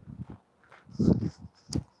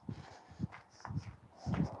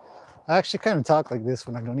 I actually kind of talk like this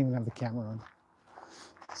when I don't even have the camera on.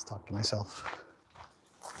 Just talk to myself.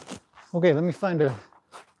 Okay, let me find a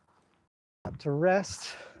to rest.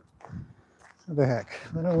 What the heck?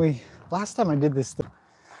 Why don't we? Last time I did this,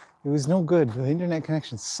 it was no good. The internet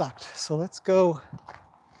connection sucked. So let's go.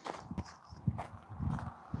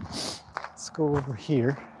 Let's go over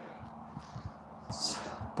here. Let's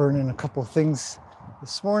burn in a couple of things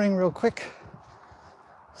this morning real quick.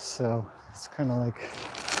 So it's kind of like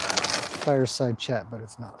fireside chat, but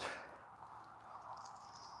it's not.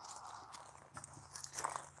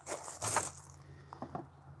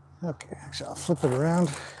 Okay, actually I'll flip it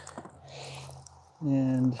around,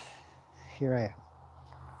 and here I am.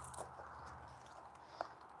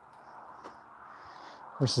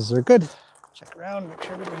 Horses are good. Check around, make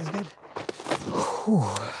sure everybody's good. Whew.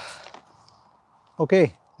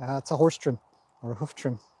 Okay, it's a horse trim or a hoof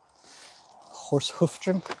trim. Horse hoof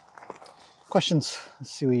trim. Questions?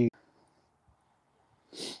 Let's see what you.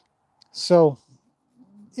 So,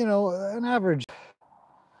 you know, an average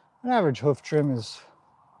hoof trim is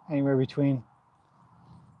anywhere between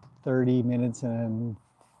 30 minutes and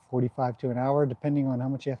 45 to an hour, depending on how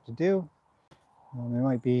much you have to do. It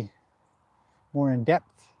might be more in depth.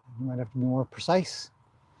 You might have to be more precise.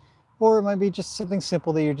 Or it might be just something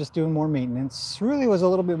simple that you're just doing more maintenance. Really was a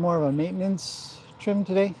little bit more of a maintenance trim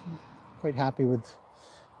today. Quite happy with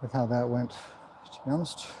how that went, to be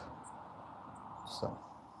honest. So,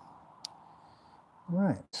 all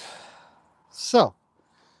right. So,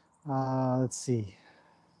 let's see.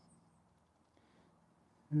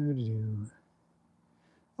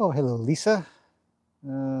 Oh, hello, Lisa.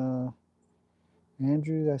 Andrew,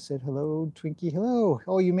 I said hello. Twinkie, hello.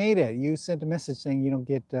 Oh, you made it. You sent a message saying you don't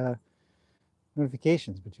get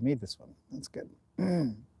notifications, but you made this one. That's good.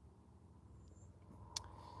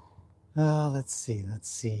 Let's see. Let's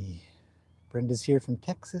see. Brenda's here from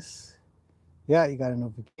Texas. Yeah, you got a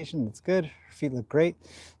notification. That's good. Her feet look great.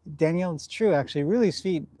 Danielle, it's true actually. Ruli's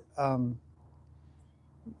feet. I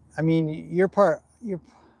mean, you're part of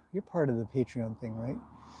the Patreon thing, right?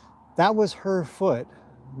 That was her foot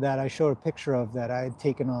that I showed a picture of that I had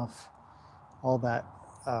taken off all that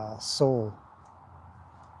sole.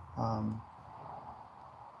 A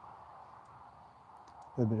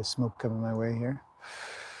little bit of smoke coming my way here.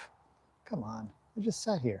 Come on, I just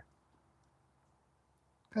sat here.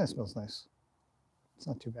 Kind of smells nice. It's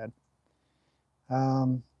not too bad.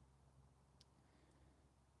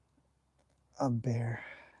 A bear.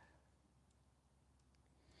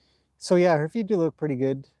 So yeah, her feet do look pretty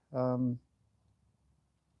good. Oh,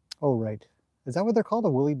 right. Is that what they're called? A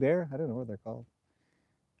woolly bear? I don't know what they're called.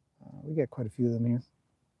 We get quite a few of them here.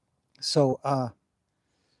 So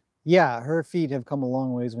yeah, her feet have come a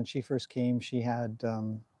long ways. When she first came, she had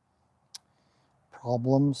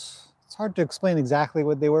problems. It's hard to explain exactly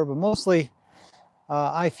what they were, but mostly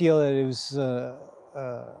I feel that it was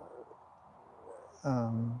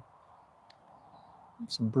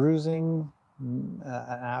some bruising, an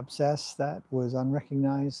abscess that was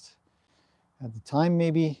unrecognized at the time,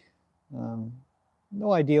 maybe.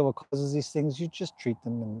 No idea what causes these things. You just treat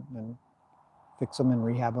them and fix them and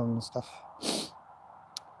rehab them and stuff.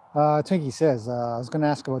 Twinkie says, I was going to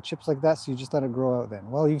ask about chips like that, so you just let it grow out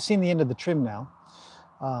then. Well, you've seen the end of the trim now.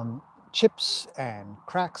 Chips and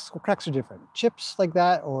cracks, well, cracks are different. Chips like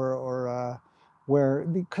that or where,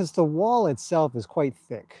 because the wall itself is quite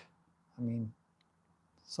thick. I mean,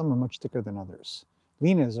 some are much thicker than others.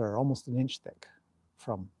 Lena's are almost an inch thick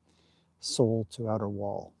from sole to outer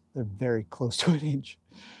wall. They're very close to an inch.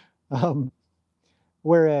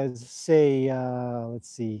 Whereas, say, let's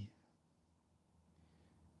see,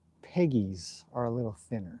 Peggy's are a little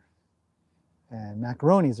thinner. And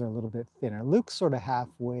Macaroni's are a little bit thinner. Luke's sort of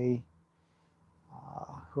halfway.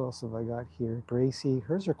 Who else have I got here? Gracie.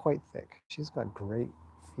 Hers are quite thick. She's got great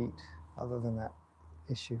feet, other than that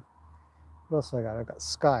issue. What else have I got? I've got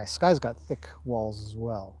Sky. Sky's got thick walls as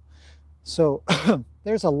well. So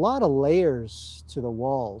there's a lot of layers to the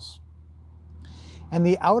walls. And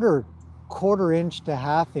the outer 1/4 inch to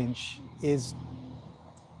 1/2 inch is,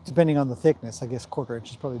 depending on the thickness, I guess 1/4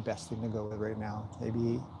 inch is probably the best thing to go with right now.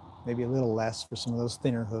 Maybe a little less for some of those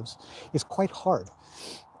thinner hooves. It's quite hard.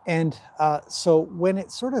 And so when it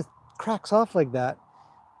sort of cracks off like that,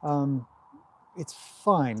 it's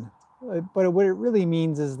fine. But what it really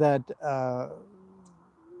means is that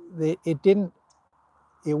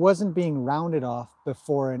it wasn't being rounded off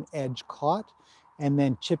before an edge caught and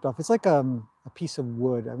then chipped off. It's like a piece of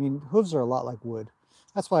wood. I mean, hooves are a lot like wood.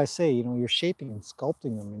 That's why I say, you know, you're shaping and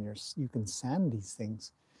sculpting them, and you can sand these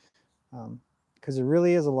things, because it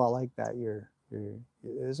really is a lot like that.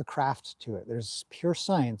 There's a craft to it. There's pure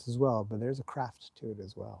science as well, but there's a craft to it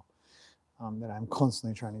as well, that I'm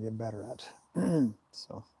constantly trying to get better at.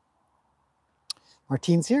 So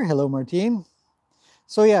Martine's here. Hello, Martine.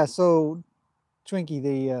 So yeah, so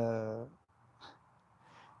Twinkie,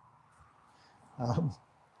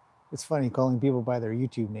 it's funny calling people by their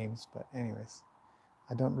YouTube names, but anyways,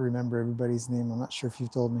 I don't remember everybody's name. I'm not sure if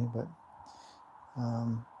you've told me,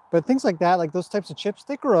 but things like that, like those types of chips,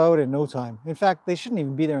 they grow out in no time. In fact, they shouldn't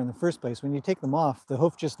even be there in the first place. When you take them off, the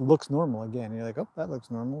hoof just looks normal again. You're like, oh, that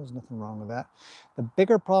looks normal. There's nothing wrong with that. The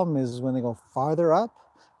bigger problem is when they go farther up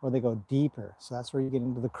or they go deeper. So that's where you get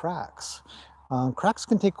into the cracks. Cracks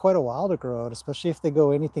can take quite a while to grow out, especially if they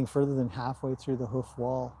go anything further than halfway through the hoof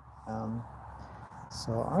wall.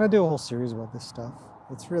 So I'm gonna do a whole series about this stuff.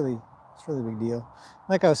 It's really a big deal.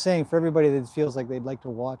 Like I was saying, for everybody that feels like they'd like to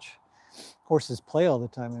watch horses play all the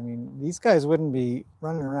time, I mean, these guys wouldn't be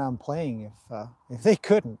running around playing if they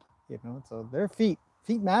couldn't, you know. So their feet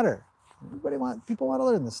matter. People want to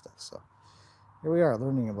learn this stuff. So here we are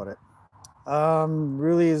learning about it.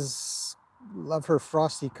 Really love her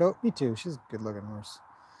frosty coat. Me too. She's a good looking horse.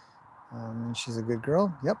 And she's a good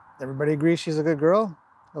girl. Yep, everybody agrees she's a good girl.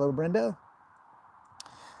 Hello, Brenda.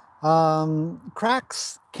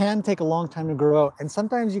 Cracks can take a long time to grow out, and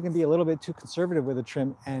sometimes you can be a little bit too conservative with a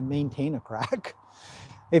trim and maintain a crack.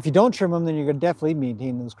 If you don't trim them, then you're going to definitely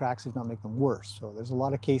maintain those cracks, if not make them worse. So there's a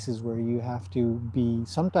lot of cases where you have to be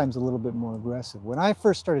sometimes a little bit more aggressive. When I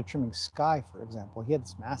first started trimming Sky, for example, he had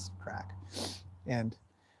this massive crack, and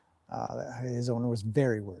his owner was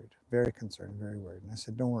very worried, very concerned, very worried. And I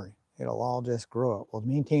said, don't worry, it'll all just grow out. We'll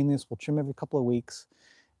maintain this. We'll trim every couple of weeks,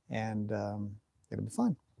 and It'll be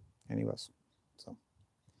fine. And he was. So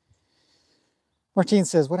Martine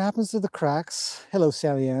says, what happens to the cracks? Hello,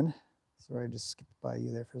 Sally Ann. Sorry, I just skipped by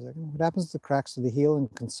you there for a second. What happens to the cracks? Do they heal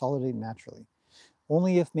and consolidate naturally?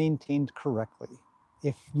 Only if maintained correctly.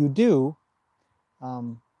 If you do,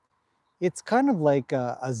 it's kind of like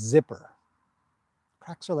a zipper.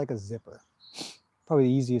 Cracks are like a zipper. Probably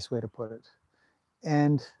the easiest way to put it.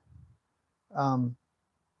 And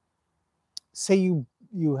say you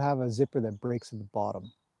have a zipper that breaks at the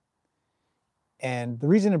bottom. And the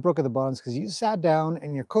reason it broke at the bottom is because you sat down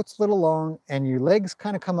and your coat's a little long and your legs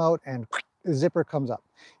kind of come out and the zipper comes up.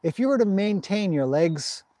 If you were to maintain your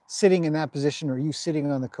legs sitting in that position or you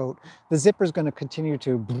sitting on the coat, the zipper is going to continue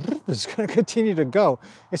to go,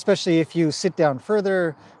 especially if you sit down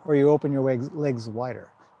further or you open your legs wider.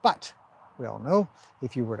 But we all know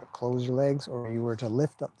if you were to close your legs or you were to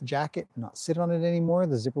lift up the jacket and not sit on it anymore,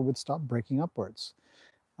 the zipper would stop breaking upwards.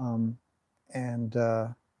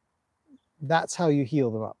 That's how you heal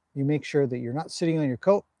them up. You make sure that you're not sitting on your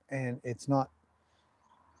coat and it's not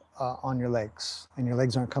on your legs and your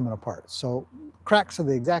legs aren't coming apart. So cracks are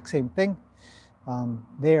the exact same thing.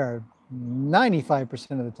 They are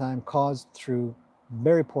 95% of the time caused through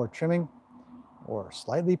very poor trimming or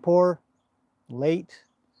slightly poor, late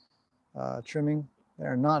trimming.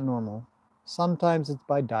 They're not normal. Sometimes it's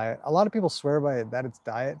by diet. A lot of people swear by it that it's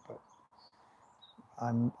diet, but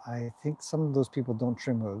I think some of those people don't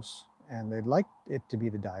trim hooves. And they'd like it to be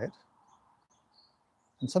the diet.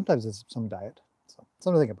 And sometimes it's some diet. So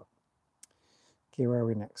something to think about. Okay, where are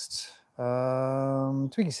we next?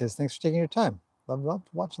 Twiggy says, thanks for taking your time. Love to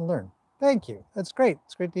watch and learn. Thank you. That's great.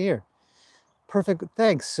 It's great to hear. Perfect.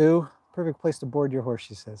 Thanks, Sue. Perfect place to board your horse,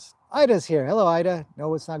 she says. Ida's here. Hello, Ida.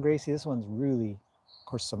 No, it's not Gracie. This one's really, of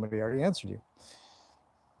course, somebody already answered you.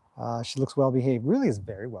 She looks well behaved. Really is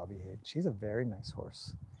very well behaved. She's a very nice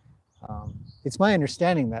horse. It's my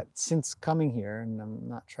understanding that since coming here, and I'm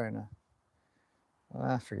not trying to,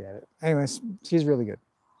 forget it. Anyways, she's really good.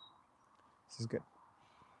 This is good.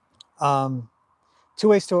 Two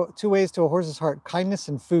ways to a horse's heart: kindness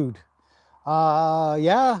and food.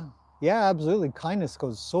 Yeah, absolutely. Kindness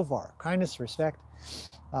goes so far. Kindness, respect.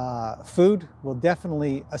 Food will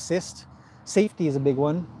definitely assist. Safety is a big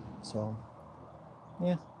one. So,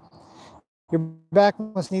 yeah. Your back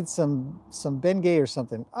must need some Bengay or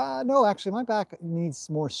something. No, actually, my back needs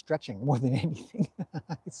more stretching more than anything.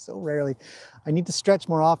 It's so rarely. I need to stretch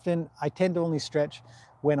more often. I tend to only stretch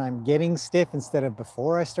when I'm getting stiff instead of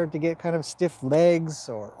before I start to get kind of stiff legs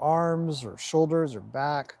or arms or shoulders or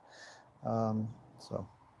back. So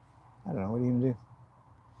I don't know, what are you gonna do?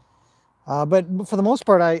 But for the most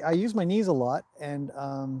part, I use my knees a lot, and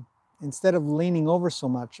instead of leaning over so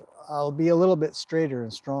much, I'll be a little bit straighter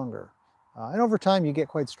and stronger. And over time, you get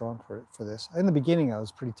quite strong for this. In the beginning, I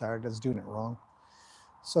was pretty tired. I was doing it wrong.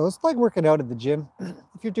 So it's like working out at the gym.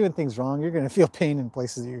 If you're doing things wrong, you're going to feel pain in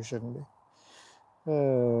places that you shouldn't be.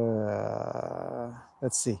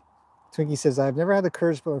 Let's see. Twinkie says, I've never had the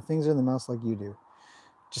courage to put my fingers in the mouth like you do.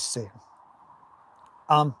 Just saying.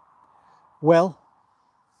 Well,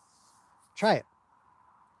 try it.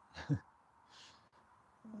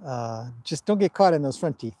 Just don't get caught in those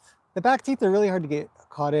front teeth. The back teeth are really hard to get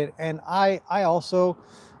caught in. And I also,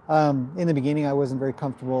 in the beginning, I wasn't very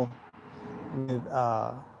comfortable with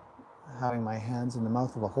having my hands in the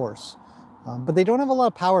mouth of a horse. But they don't have a lot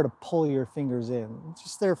of power to pull your fingers in.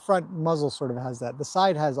 Just their front muzzle sort of has that. The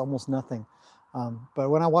side has almost nothing. But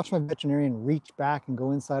when I watch my veterinarian reach back and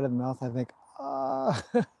go inside of the mouth, I think,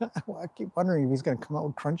 I keep wondering if he's going to come out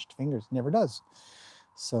with crunched fingers. Never does.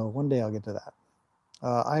 So one day I'll get to that.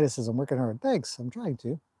 Ida says, I'm working hard. Thanks, I'm trying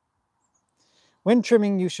to. When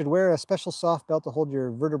trimming, you should wear a special soft belt to hold your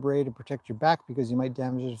vertebrae to protect your back because you might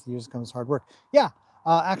damage it if the use comes hard work. Yeah,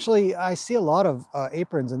 actually, I see a lot of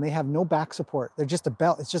aprons and they have no back support. They're just a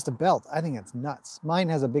belt. It's just a belt. I think it's nuts. Mine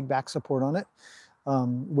has a big back support on it,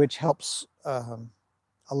 which helps a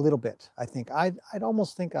little bit, I think. I'd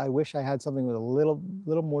almost think I wish I had something with a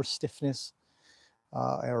little more stiffness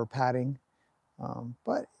or padding,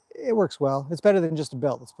 but it works well. It's better than just a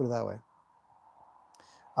belt, let's put it that way.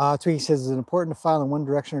 Twiggy says, is it important to file in one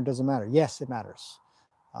direction or does it matter? Yes, it matters.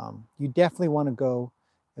 You definitely want to go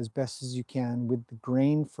as best as you can with the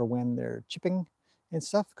grain for when they're chipping and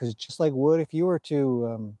stuff, because it's just like wood. If you were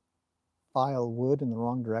to file wood in the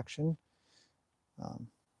wrong direction,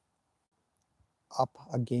 up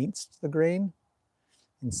against the grain,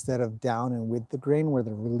 instead of down and with the grain where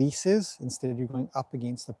the release is, instead you're going up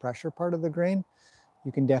against the pressure part of the grain,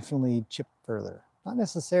 you can definitely chip further. Not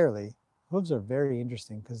necessarily. Hooves are very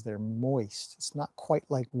interesting because they're moist. It's not quite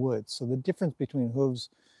like wood. So the difference between hooves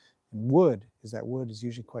and wood is that wood is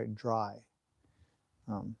usually quite dry.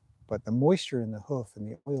 But the moisture in the hoof and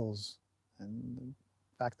the oils and the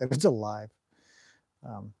fact that it's alive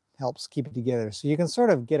helps keep it together. So you can sort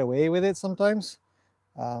of get away with it sometimes,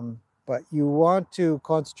 but you want to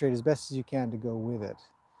concentrate as best as you can to go with it,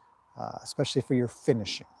 especially for your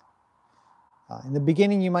finishing. In the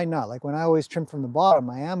beginning, you might not. Like when I always trim from the bottom,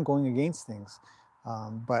 I am going against things.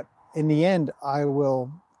 But in the end, I will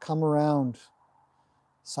come around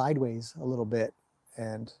sideways a little bit,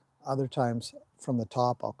 and other times from the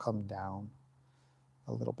top, I'll come down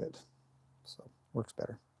a little bit. So works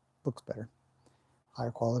better, looks better, higher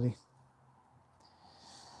quality.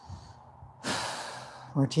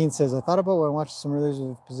 Martine says, I thought about when I watched some others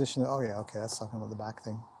with position. Oh yeah, okay, that's talking about the back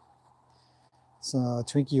thing. So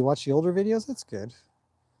Twinkie, you watch the older videos? That's good.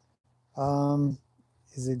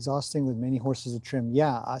 Is it exhausting with many horses to trim?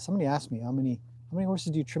 Yeah, somebody asked me how many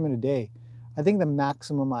horses do you trim in a day? I think the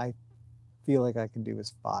maximum I feel like I can do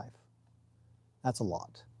is 5. That's a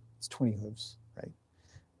lot. It's 20 hooves, right?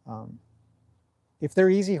 If they're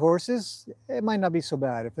easy horses, it might not be so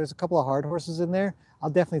bad. If there's a couple of hard horses in there, I'll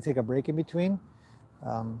definitely take a break in between.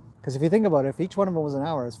 Because if you think about it, if each one of them was an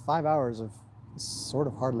hour, it's 5 hours of sort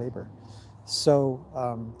of hard labor.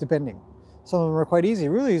 So depending. Some of them are quite easy.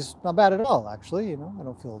 Really, it's not bad at all, actually. You know, I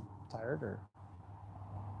don't feel tired or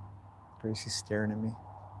Gracie's staring at me,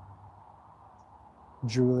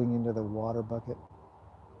 drooling into the water bucket.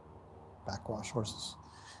 Backwash horses.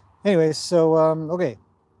 Anyways, so okay,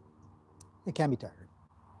 it can be tiring.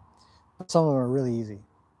 Some of them are really easy.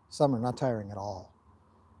 Some are not tiring at all.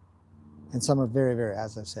 And some are very, very,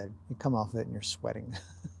 as I said, you come off it and you're sweating.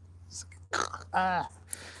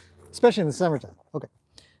 Especially in the summertime. Okay.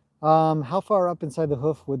 How far up inside the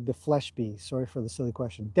hoof would the flesh be? Sorry for the silly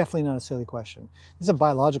question. Definitely not a silly question. This is a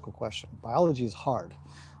biological question. Biology is hard.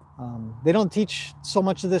 They don't teach so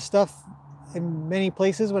much of this stuff in many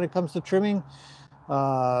places when it comes to trimming.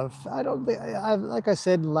 I don't think, like I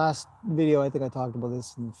said in the last video, I think I talked about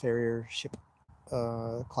this in farriership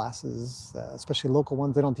classes, especially local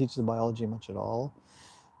ones. They don't teach the biology much at all.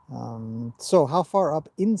 So how far up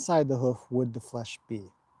inside the hoof would the flesh be?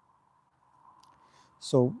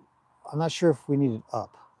 So I'm not sure if we need it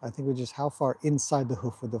up. I think we just how far inside the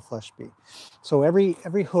hoof would the flesh be. So every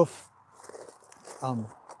hoof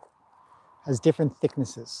has different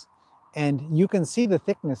thicknesses, and you can see the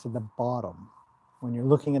thickness at the bottom when you're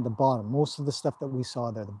looking at the bottom. Most of the stuff that we saw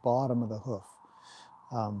there, the bottom of the hoof,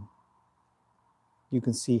 you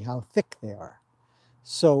can see how thick they are.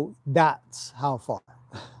 So that's how far.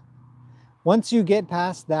 Once you get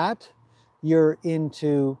past that, you're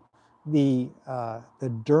into the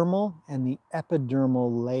dermal and the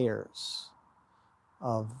epidermal layers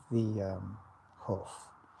of the hoof.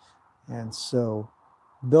 And so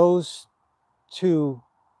those two,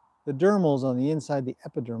 the dermals on the inside, the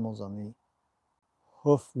epidermals on the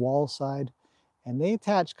hoof wall side, and they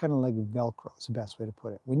attach kind of like Velcro is the best way to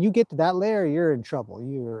put it. When you get to that layer, you're in trouble.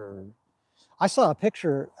 I saw a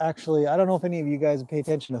picture, actually, I don't know if any of you guys pay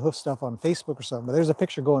attention to hoof stuff on Facebook or something, but there's a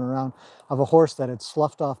picture going around of a horse that had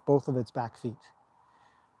sloughed off both of its back feet.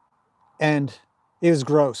 And it was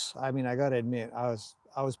gross. I mean, I gotta admit, I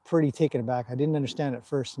was pretty taken aback. I didn't understand at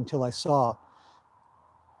first until I saw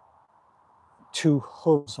 2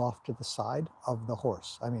 hooves off to the side of the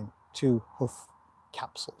horse. I mean, 2 hoof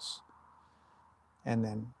capsules, and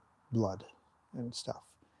then blood and stuff.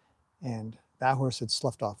 And that horse had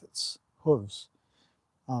sloughed off its hooves.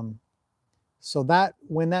 So that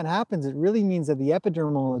when that happens, it really means that the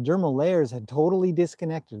epidermal and dermal layers had totally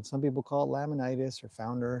disconnected. Some people call it laminitis or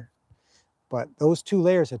founder, but those 2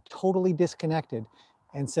 layers had totally disconnected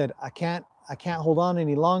and said, I can't hold on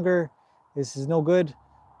any longer. This is no good.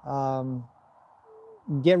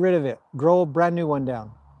 Get rid of it. Grow a brand new one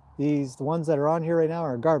down. The ones that are on here right now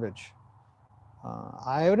are garbage.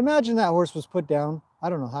 I would imagine that horse was put down. I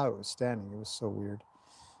don't know how it was standing. It was so weird.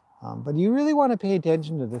 But you really want to pay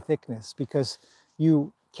attention to the thickness, because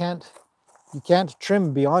you can't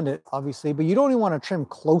trim beyond it, obviously, but you don't even want to trim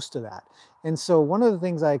close to that. And so one of the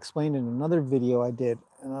things I explained in another video I did,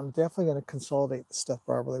 and I'm definitely going to consolidate the stuff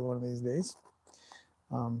properly one of these days,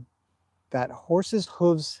 that horses'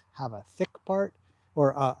 hooves have a thick part,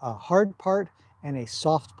 or a hard part, and a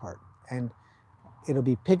soft part. And it'll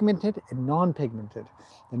be pigmented and non-pigmented.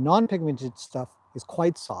 The non-pigmented stuff is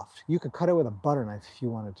quite soft. You could cut it with a butter knife if you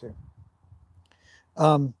wanted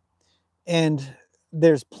to. And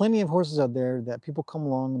there's plenty of horses out there that people come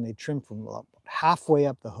along and they trim from halfway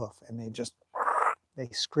up the hoof, and they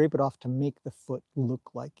scrape it off to make the foot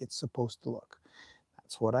look like it's supposed to look.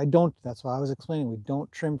 That's why I was explaining, we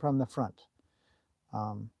don't trim from the front,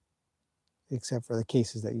 except for the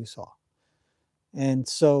cases that you saw. And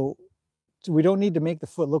so we don't need to make the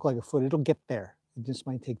foot look like a foot. It'll get there. It just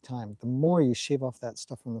might take time. The more you shave off that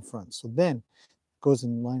stuff from the front. So then it goes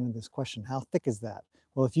in line with this question, how thick is that?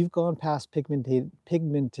 Well, if you've gone past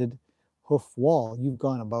pigmented hoof wall, you've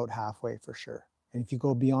gone about halfway for sure. And if you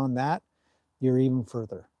go beyond that, you're even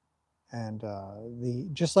further. And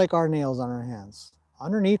just like our nails on our hands,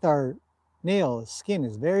 underneath our nail skin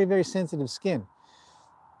is very, very sensitive skin.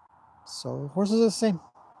 So horses are the same.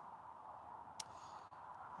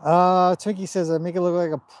 Twinkie says, I make it look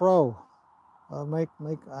like a pro. Mike,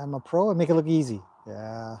 I'm a pro. I make it look easy.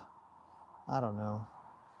 Yeah, I don't know.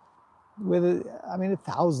 With it, I mean,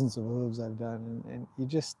 thousands of hooves I've done, and you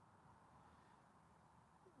just,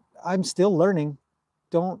 I'm still learning.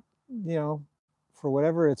 Don't, you know, for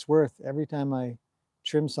whatever it's worth, every time I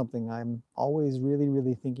trim something, I'm always really,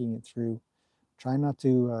 really thinking it through. Try not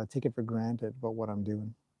to take it for granted about what I'm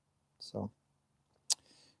doing. So,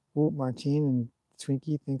 Martine and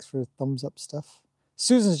Twinkie, thanks for thumbs up stuff.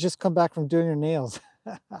 Susan's just come back from doing her nails.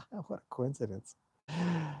 What a coincidence.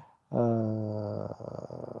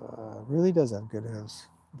 Really does have good hooves.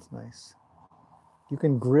 It's nice. You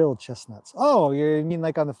can grill chestnuts. Oh, you mean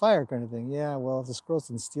like on the fire kind of thing? Yeah, well, the squirrels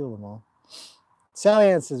didn't steal them all. Sally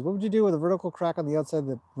Ann says, what would you do with a vertical crack on the outside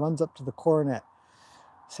that runs up to the coronet?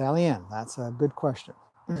 Sally Ann, that's a good question.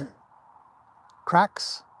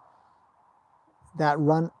 Cracks that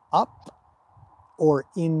run up or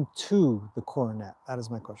into the coronet? That is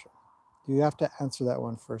my question. You have to answer that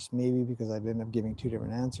one first, maybe because I'd end up giving two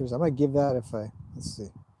different answers. I might give that if I, let's see.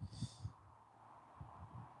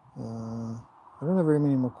 I don't have very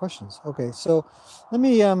many more questions. Okay, so let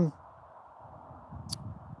me,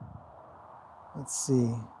 let's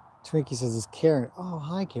see. Twinkie says, it's Karen. Oh,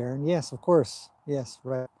 hi, Karen. Yes, of course. Yes,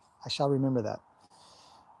 right. I shall remember that.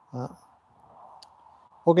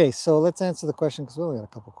 Okay, so let's answer the question because we only got a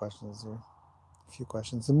couple questions here. A few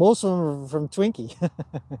questions. And most of them are from Twinkie.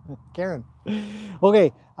 Karen.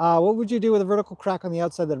 Okay, what would you do with a vertical crack on the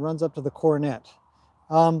outside that runs up to the coronet?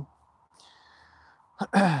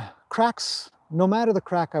 Cracks, no matter the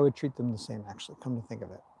crack, I would treat them the same, actually, come to think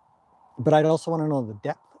of it. But I'd also want to know the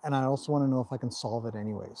depth, and I also want to know if I can solve it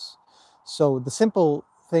anyways. So the simple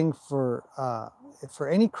thing for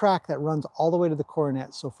any crack that runs all the way to the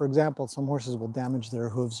coronet, so for example, some horses will damage their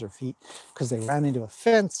hooves or feet because they ran into a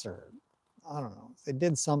fence or, I don't know, they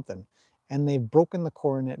did something, and they've broken the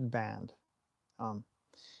coronet band.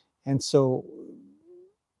 And so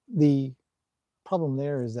the problem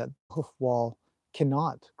there is that the hoof wall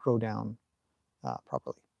cannot grow down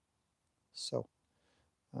properly. So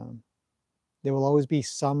there will always be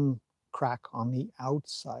some crack on the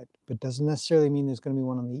outside, but doesn't necessarily mean there's going to be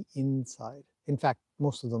one on the inside. In fact,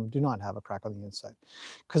 most of them do not have a crack on the inside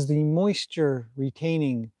because the moisture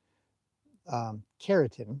retaining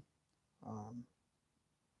keratin,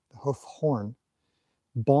 the hoof horn,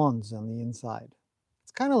 bonds on the inside.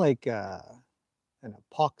 It's kind of like an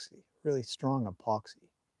epoxy, really strong epoxy.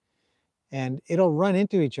 And it'll run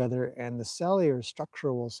into each other, and the cellular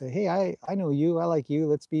structure will say, hey, I know you, I like you,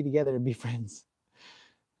 let's be together and be friends.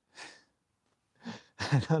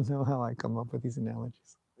 I don't know how I come up with these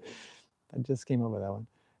analogies. I just came up with that one.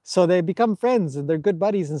 So they become friends and they're good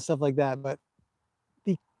buddies and stuff like that, but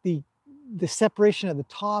the separation at the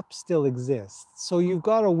top still exists. So you've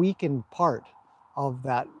got a weakened part of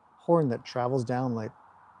that horn that travels down, like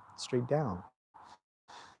straight down,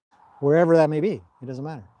 wherever that may be, it doesn't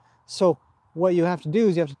matter. So what you have to do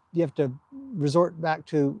is you have to resort back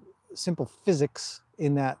to simple physics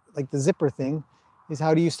in that, like the zipper thing, is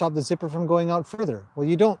how do you stop the zipper from going out further? Well,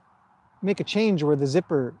 you don't make a change where the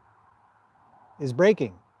zipper is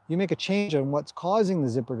breaking. You make a change on what's causing the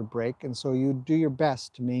zipper to break, and so you do your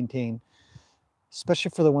best to maintain,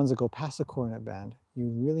 especially for the ones that go past the coronet band, you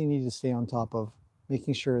really need to stay on top of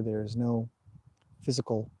making sure there's no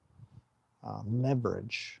physical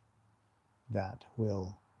leverage that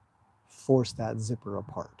will force that zipper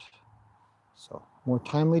apart. So more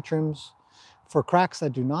timely trims. For cracks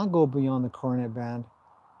that do not go beyond the coronet band,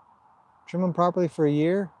 trim them properly for a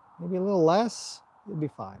year, maybe a little less, you'll be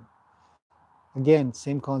fine. Again,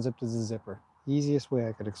 same concept as the zipper. Easiest way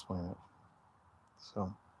I could explain it.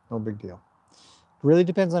 So no big deal. It really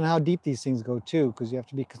depends on how deep these things go too, because you have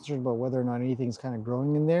to be concerned about whether or not anything's kind of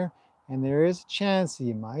growing in there. And there is a chance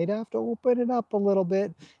you might have to open it up a little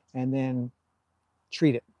bit and then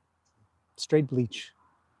treat it. Straight bleach.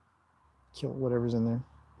 Kill whatever's in there.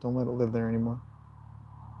 Don't let it live there anymore.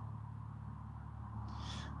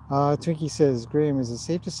 Twinkie says, Graham, is it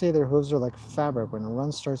safe to say their hooves are like fabric? When a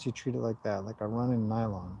run starts, you treat it like that, like a run in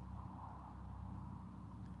nylon.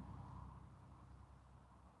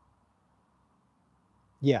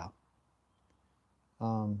 Yeah.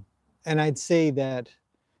 And I'd say that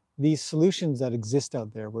these solutions that exist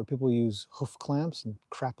out there where people use hoof clamps and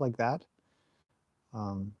crap like that,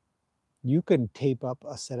 you can tape up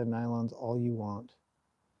a set of nylons all you want,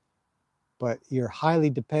 but you're highly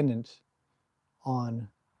dependent on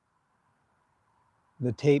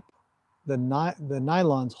the tape, the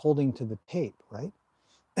nylons holding to the tape, right?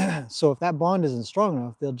 So if that bond isn't strong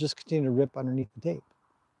enough, they'll just continue to rip underneath the tape.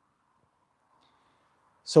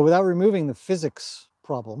 So without removing the physics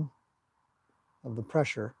problem of the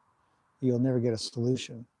pressure, you'll never get a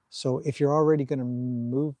solution. So if you're already going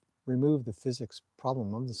to remove the physics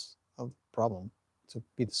problem of the problem to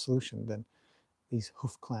be the solution, then these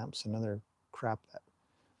hoof clamps and other crap that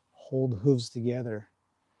hold hooves together,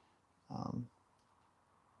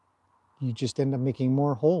 you just end up making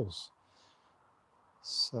more holes.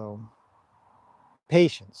 So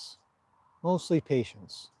patience, mostly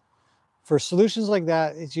patience. For solutions like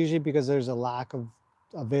that, it's usually because there's a lack of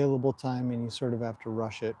available time and you sort of have to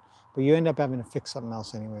rush it, but you end up having to fix something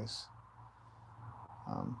else anyways.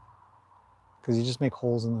 Because you just make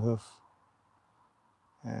holes in the hoof,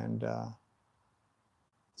 and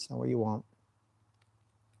it's not what you want.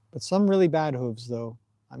 But some really bad hooves, though,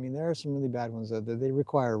 I mean, there are some really bad ones that they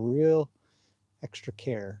require real extra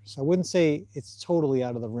care. So I wouldn't say it's totally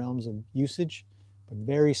out of the realms of usage, but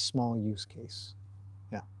very small use case.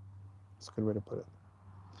 Yeah, that's a good way to put it.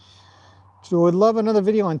 So I'd love another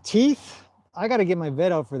video on teeth. I got to get my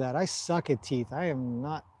vet out for that. I suck at teeth. I am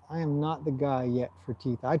not the guy yet for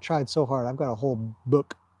teeth. I tried so hard. I've got a whole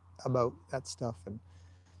book about that stuff, and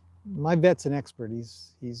my vet's an expert.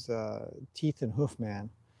 He's teeth and hoof man.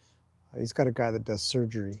 He's got a guy that does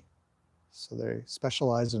surgery, so they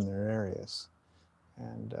specialize in their areas.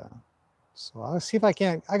 And so I'll see if I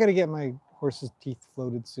can. I got to get my horse's teeth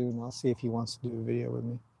floated soon. I'll see if he wants to do a video with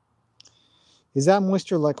me. Is that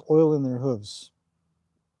moisture like oil in their hooves?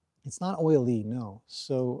 It's not oily, no.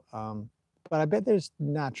 So, but I bet there's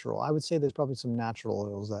natural. I would say there's probably some natural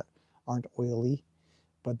oils that aren't oily,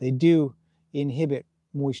 but they do inhibit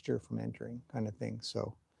moisture from entering, kind of thing.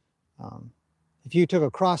 So if you took a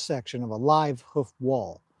cross section of a live hoof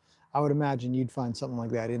wall, I would imagine you'd find something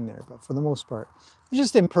like that in there. But for the most part, it's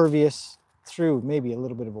just impervious through maybe a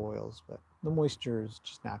little bit of oils, but the moisture is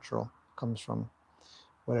just natural, comes from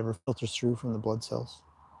whatever filters through from the blood cells.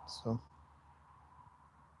 So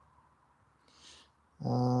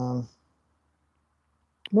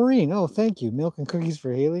Maureen, oh, thank you. Milk and cookies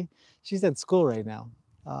for Haley. She's at school right now.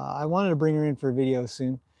 I wanted to bring her in for a video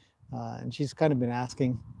soon, and she's kind of been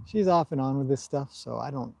asking. She's off and on with this stuff, so I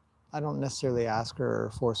don't necessarily ask her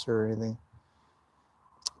or force her or anything.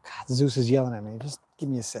 God, Zeus is yelling at me. Just give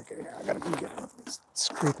me a second here. I gotta go get him. He's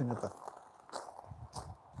scraping at the.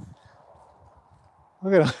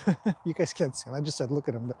 Look at him. You guys can't see him. I just said look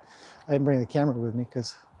at him, but I didn't bring the camera with me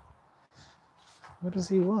because. What does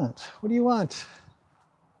he want? What do you want?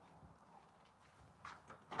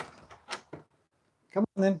 Come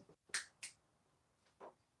on then.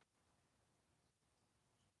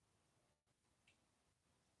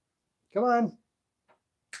 Come on.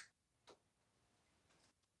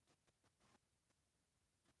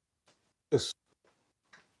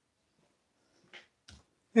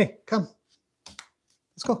 Hey, come.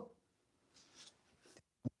 Let's go.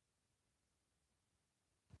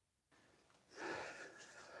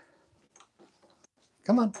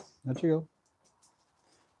 Come on. Let you go.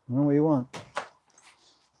 I know what you want.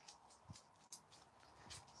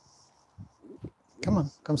 Come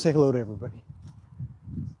on. Come say hello to everybody.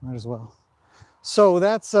 Might as well. So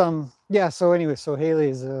that's yeah, so anyway, so Haley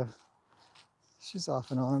is she's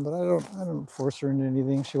off and on, but I don't force her into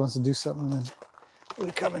anything. She wants to do something, then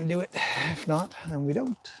we come and do it. If not, then we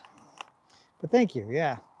don't. But thank you,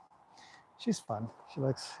 yeah. She's fun. She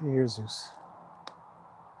likes to hear Zeus.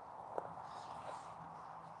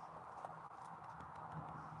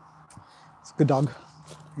 It's a good dog.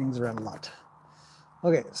 Hangs around a lot.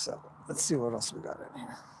 Okay, so let's see what else we got in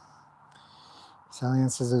here.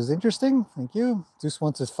 Salian says it was interesting. Thank you. Zeus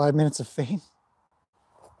wants his 5 minutes of fame.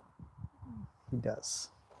 He does.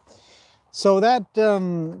 So that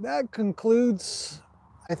that concludes,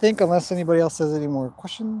 I think, unless anybody else has any more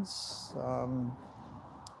questions.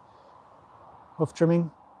 Hoof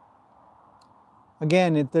trimming.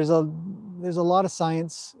 Again, there's a lot of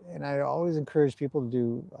science, and I always encourage people to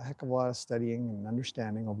do a heck of a lot of studying and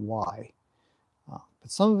understanding of why.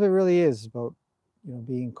 But some of it really is about, you know,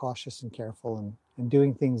 being cautious and careful and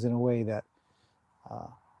doing things in a way that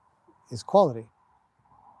is quality.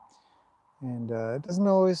 And it doesn't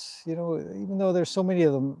always, you know, even though there's so many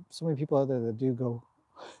of them, so many people out there that do go,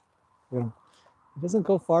 you know, it doesn't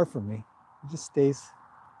go far from me. It just stays,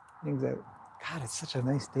 hangs out. God, God, it's such a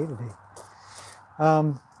nice day today.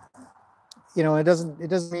 You know, it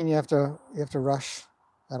doesn't mean you have to rush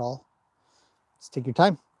at all. Just take your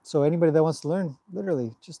time. So anybody that wants to learn,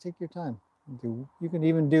 literally, just take your time. You can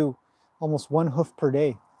even do almost 1 hoof per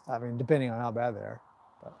day. I mean, depending on how bad they are.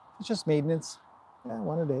 But it's just maintenance. Yeah,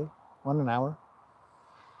 1 a day, 1 an hour.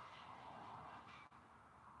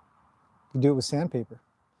 You can do it with sandpaper.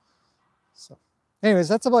 So anyways,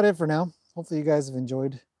 that's about it for now. Hopefully you guys have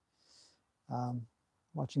enjoyed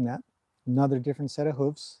watching that. Another different set of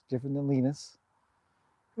hooves, different than Lena's.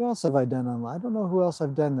 Who else have I done online? I don't know who else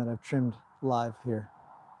I've done that I've trimmed live here.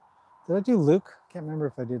 Did I do Luke? I can't remember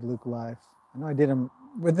if I did Luke live. I know I did him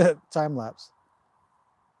with the time lapse.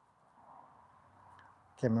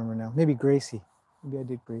 Can't remember now. Maybe Gracie. Maybe I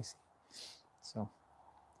did Gracie. So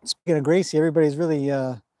speaking of Gracie, everybody's really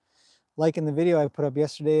liking the video I put up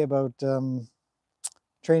yesterday about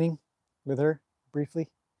training with her briefly.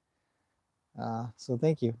 So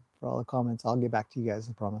thank you for all the comments. I'll get back to you guys,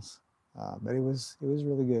 I promise. But it was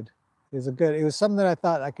really good. It was something that I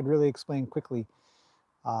thought I could really explain quickly.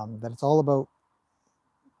 That it's all about,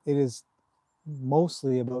 it is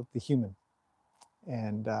mostly about the human,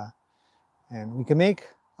 and we can make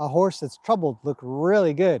a horse that's troubled look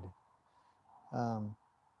really good.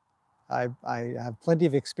 I have plenty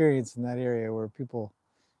of experience in that area where people,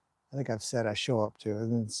 I think I've said I show up to,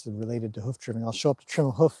 and it's related to hoof trimming. I'll show up to trim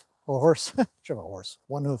a hoof or a horse, trim a horse,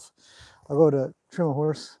 1 hoof. I'll go to trim a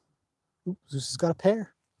horse. Oops, Zeus has got a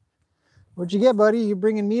pear. What'd you get, buddy? You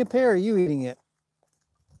bringing me a pear? Or are you eating it?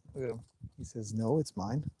 Look at him. He says, no, it's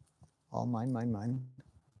mine. All mine, mine, mine.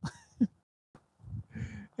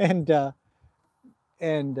 And the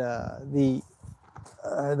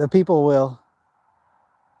people will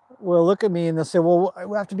look at me and they'll say, well, I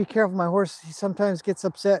have to be careful. My horse, he sometimes gets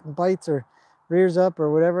upset and bites or rears up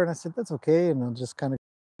or whatever. And I said, that's okay. And I'll just kind of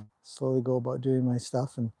slowly go about doing my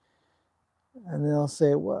stuff. And they'll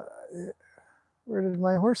say, what? Where did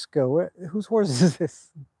my horse go? Whose horse is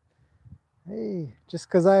this? Hey, just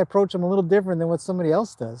because I approach them a little different than what somebody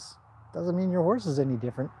else does doesn't mean your horse is any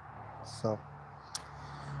different. So,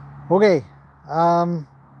 okay.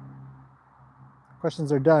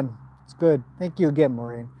 Questions are done. It's good. Thank you again,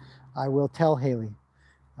 Maureen. I will tell Haley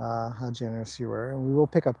how generous you were, and we will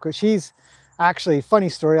pick up. She's actually, funny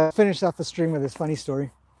story. I'll finish off the stream with this funny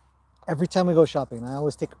story. Every time we go shopping, I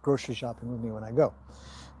always take grocery shopping with me when I go.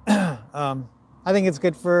 I think it's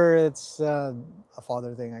good for, it's a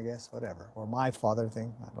father thing, I guess, whatever, or my father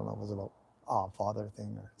thing. I don't know if it was about a father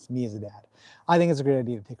thing or it's me as a dad. I think it's a great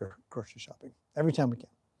idea to take her grocery shopping every time we can.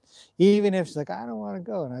 Even if she's like, I don't want to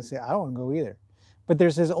go. And I say, I don't want to go either. But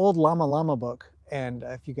there's this old Llama book. And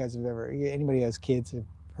if you guys have anybody who has kids have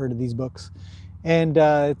heard of these books. And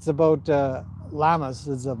it's about llamas.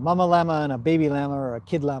 There's a mama llama and a baby llama or a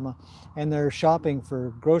kid llama. And they're shopping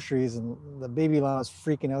for groceries. And the baby llama's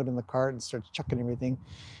freaking out in the cart and starts chucking everything.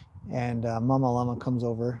 And mama llama comes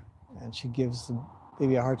over and she gives the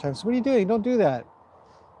baby a hard time. So what are you doing? Don't do that.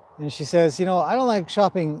 And she says, you know, I don't like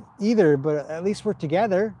shopping either, but at least we're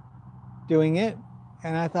together doing it.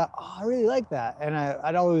 And I thought, oh, I really like that. And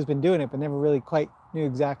I'd always been doing it, but never really quite knew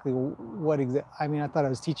exactly what I mean, I thought I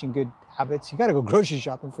was teaching good habits. You got to go grocery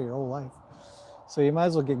shopping for your whole life. So you might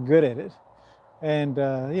as well get good at it. And,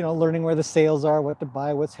 you know, learning where the sales are, what to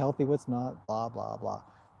buy, what's healthy, what's not, blah, blah, blah.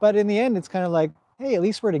 But in the end, it's kind of like, hey, at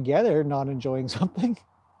least we're together, not enjoying something.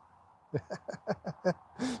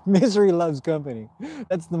 Misery loves company.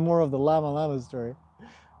 That's the moral of the llama story.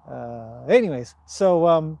 Anyways,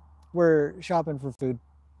 so we're shopping for food,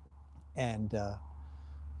 and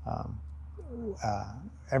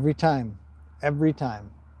every time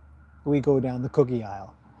we go down the cookie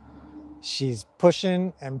aisle, she's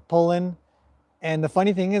pushing and pulling, and the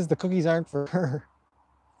funny thing is the cookies aren't for her,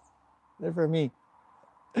 they're for me.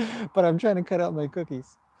 But I'm trying to cut out my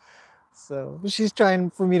cookies, so she's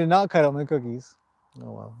trying for me to not cut out my cookies.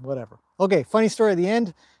 Oh well, whatever. Okay, funny story at the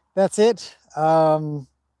end. That's it. Leave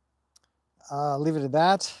it at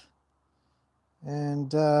that.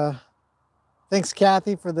 And thanks,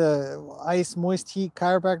 Kathy, for the ice moist heat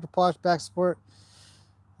chiropractor posh back support.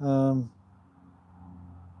 I'll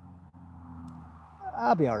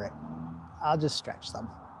be all right. I'll just stretch them.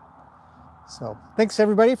 So thanks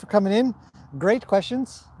everybody for coming in. Great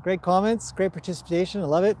questions, great comments, great participation. I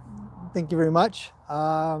love it. Thank you very much.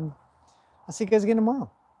 I'll see you guys again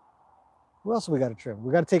tomorrow. Who else have we got to trim?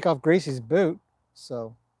 We got to take off Gracie's boot,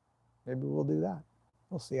 so maybe we'll do that.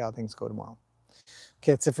 We'll see how things go tomorrow.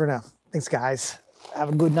 Okay, that's it for now. Thanks, guys. Have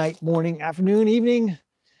a good night, morning, afternoon, evening,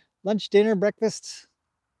 lunch, dinner, breakfast,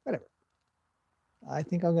 whatever. I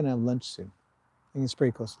think I'm going to have lunch soon. I think it's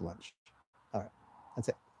pretty close to lunch. All right, that's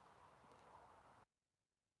it.